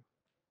code review.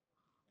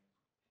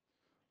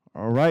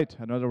 All right,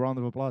 another round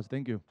of applause.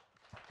 Thank you.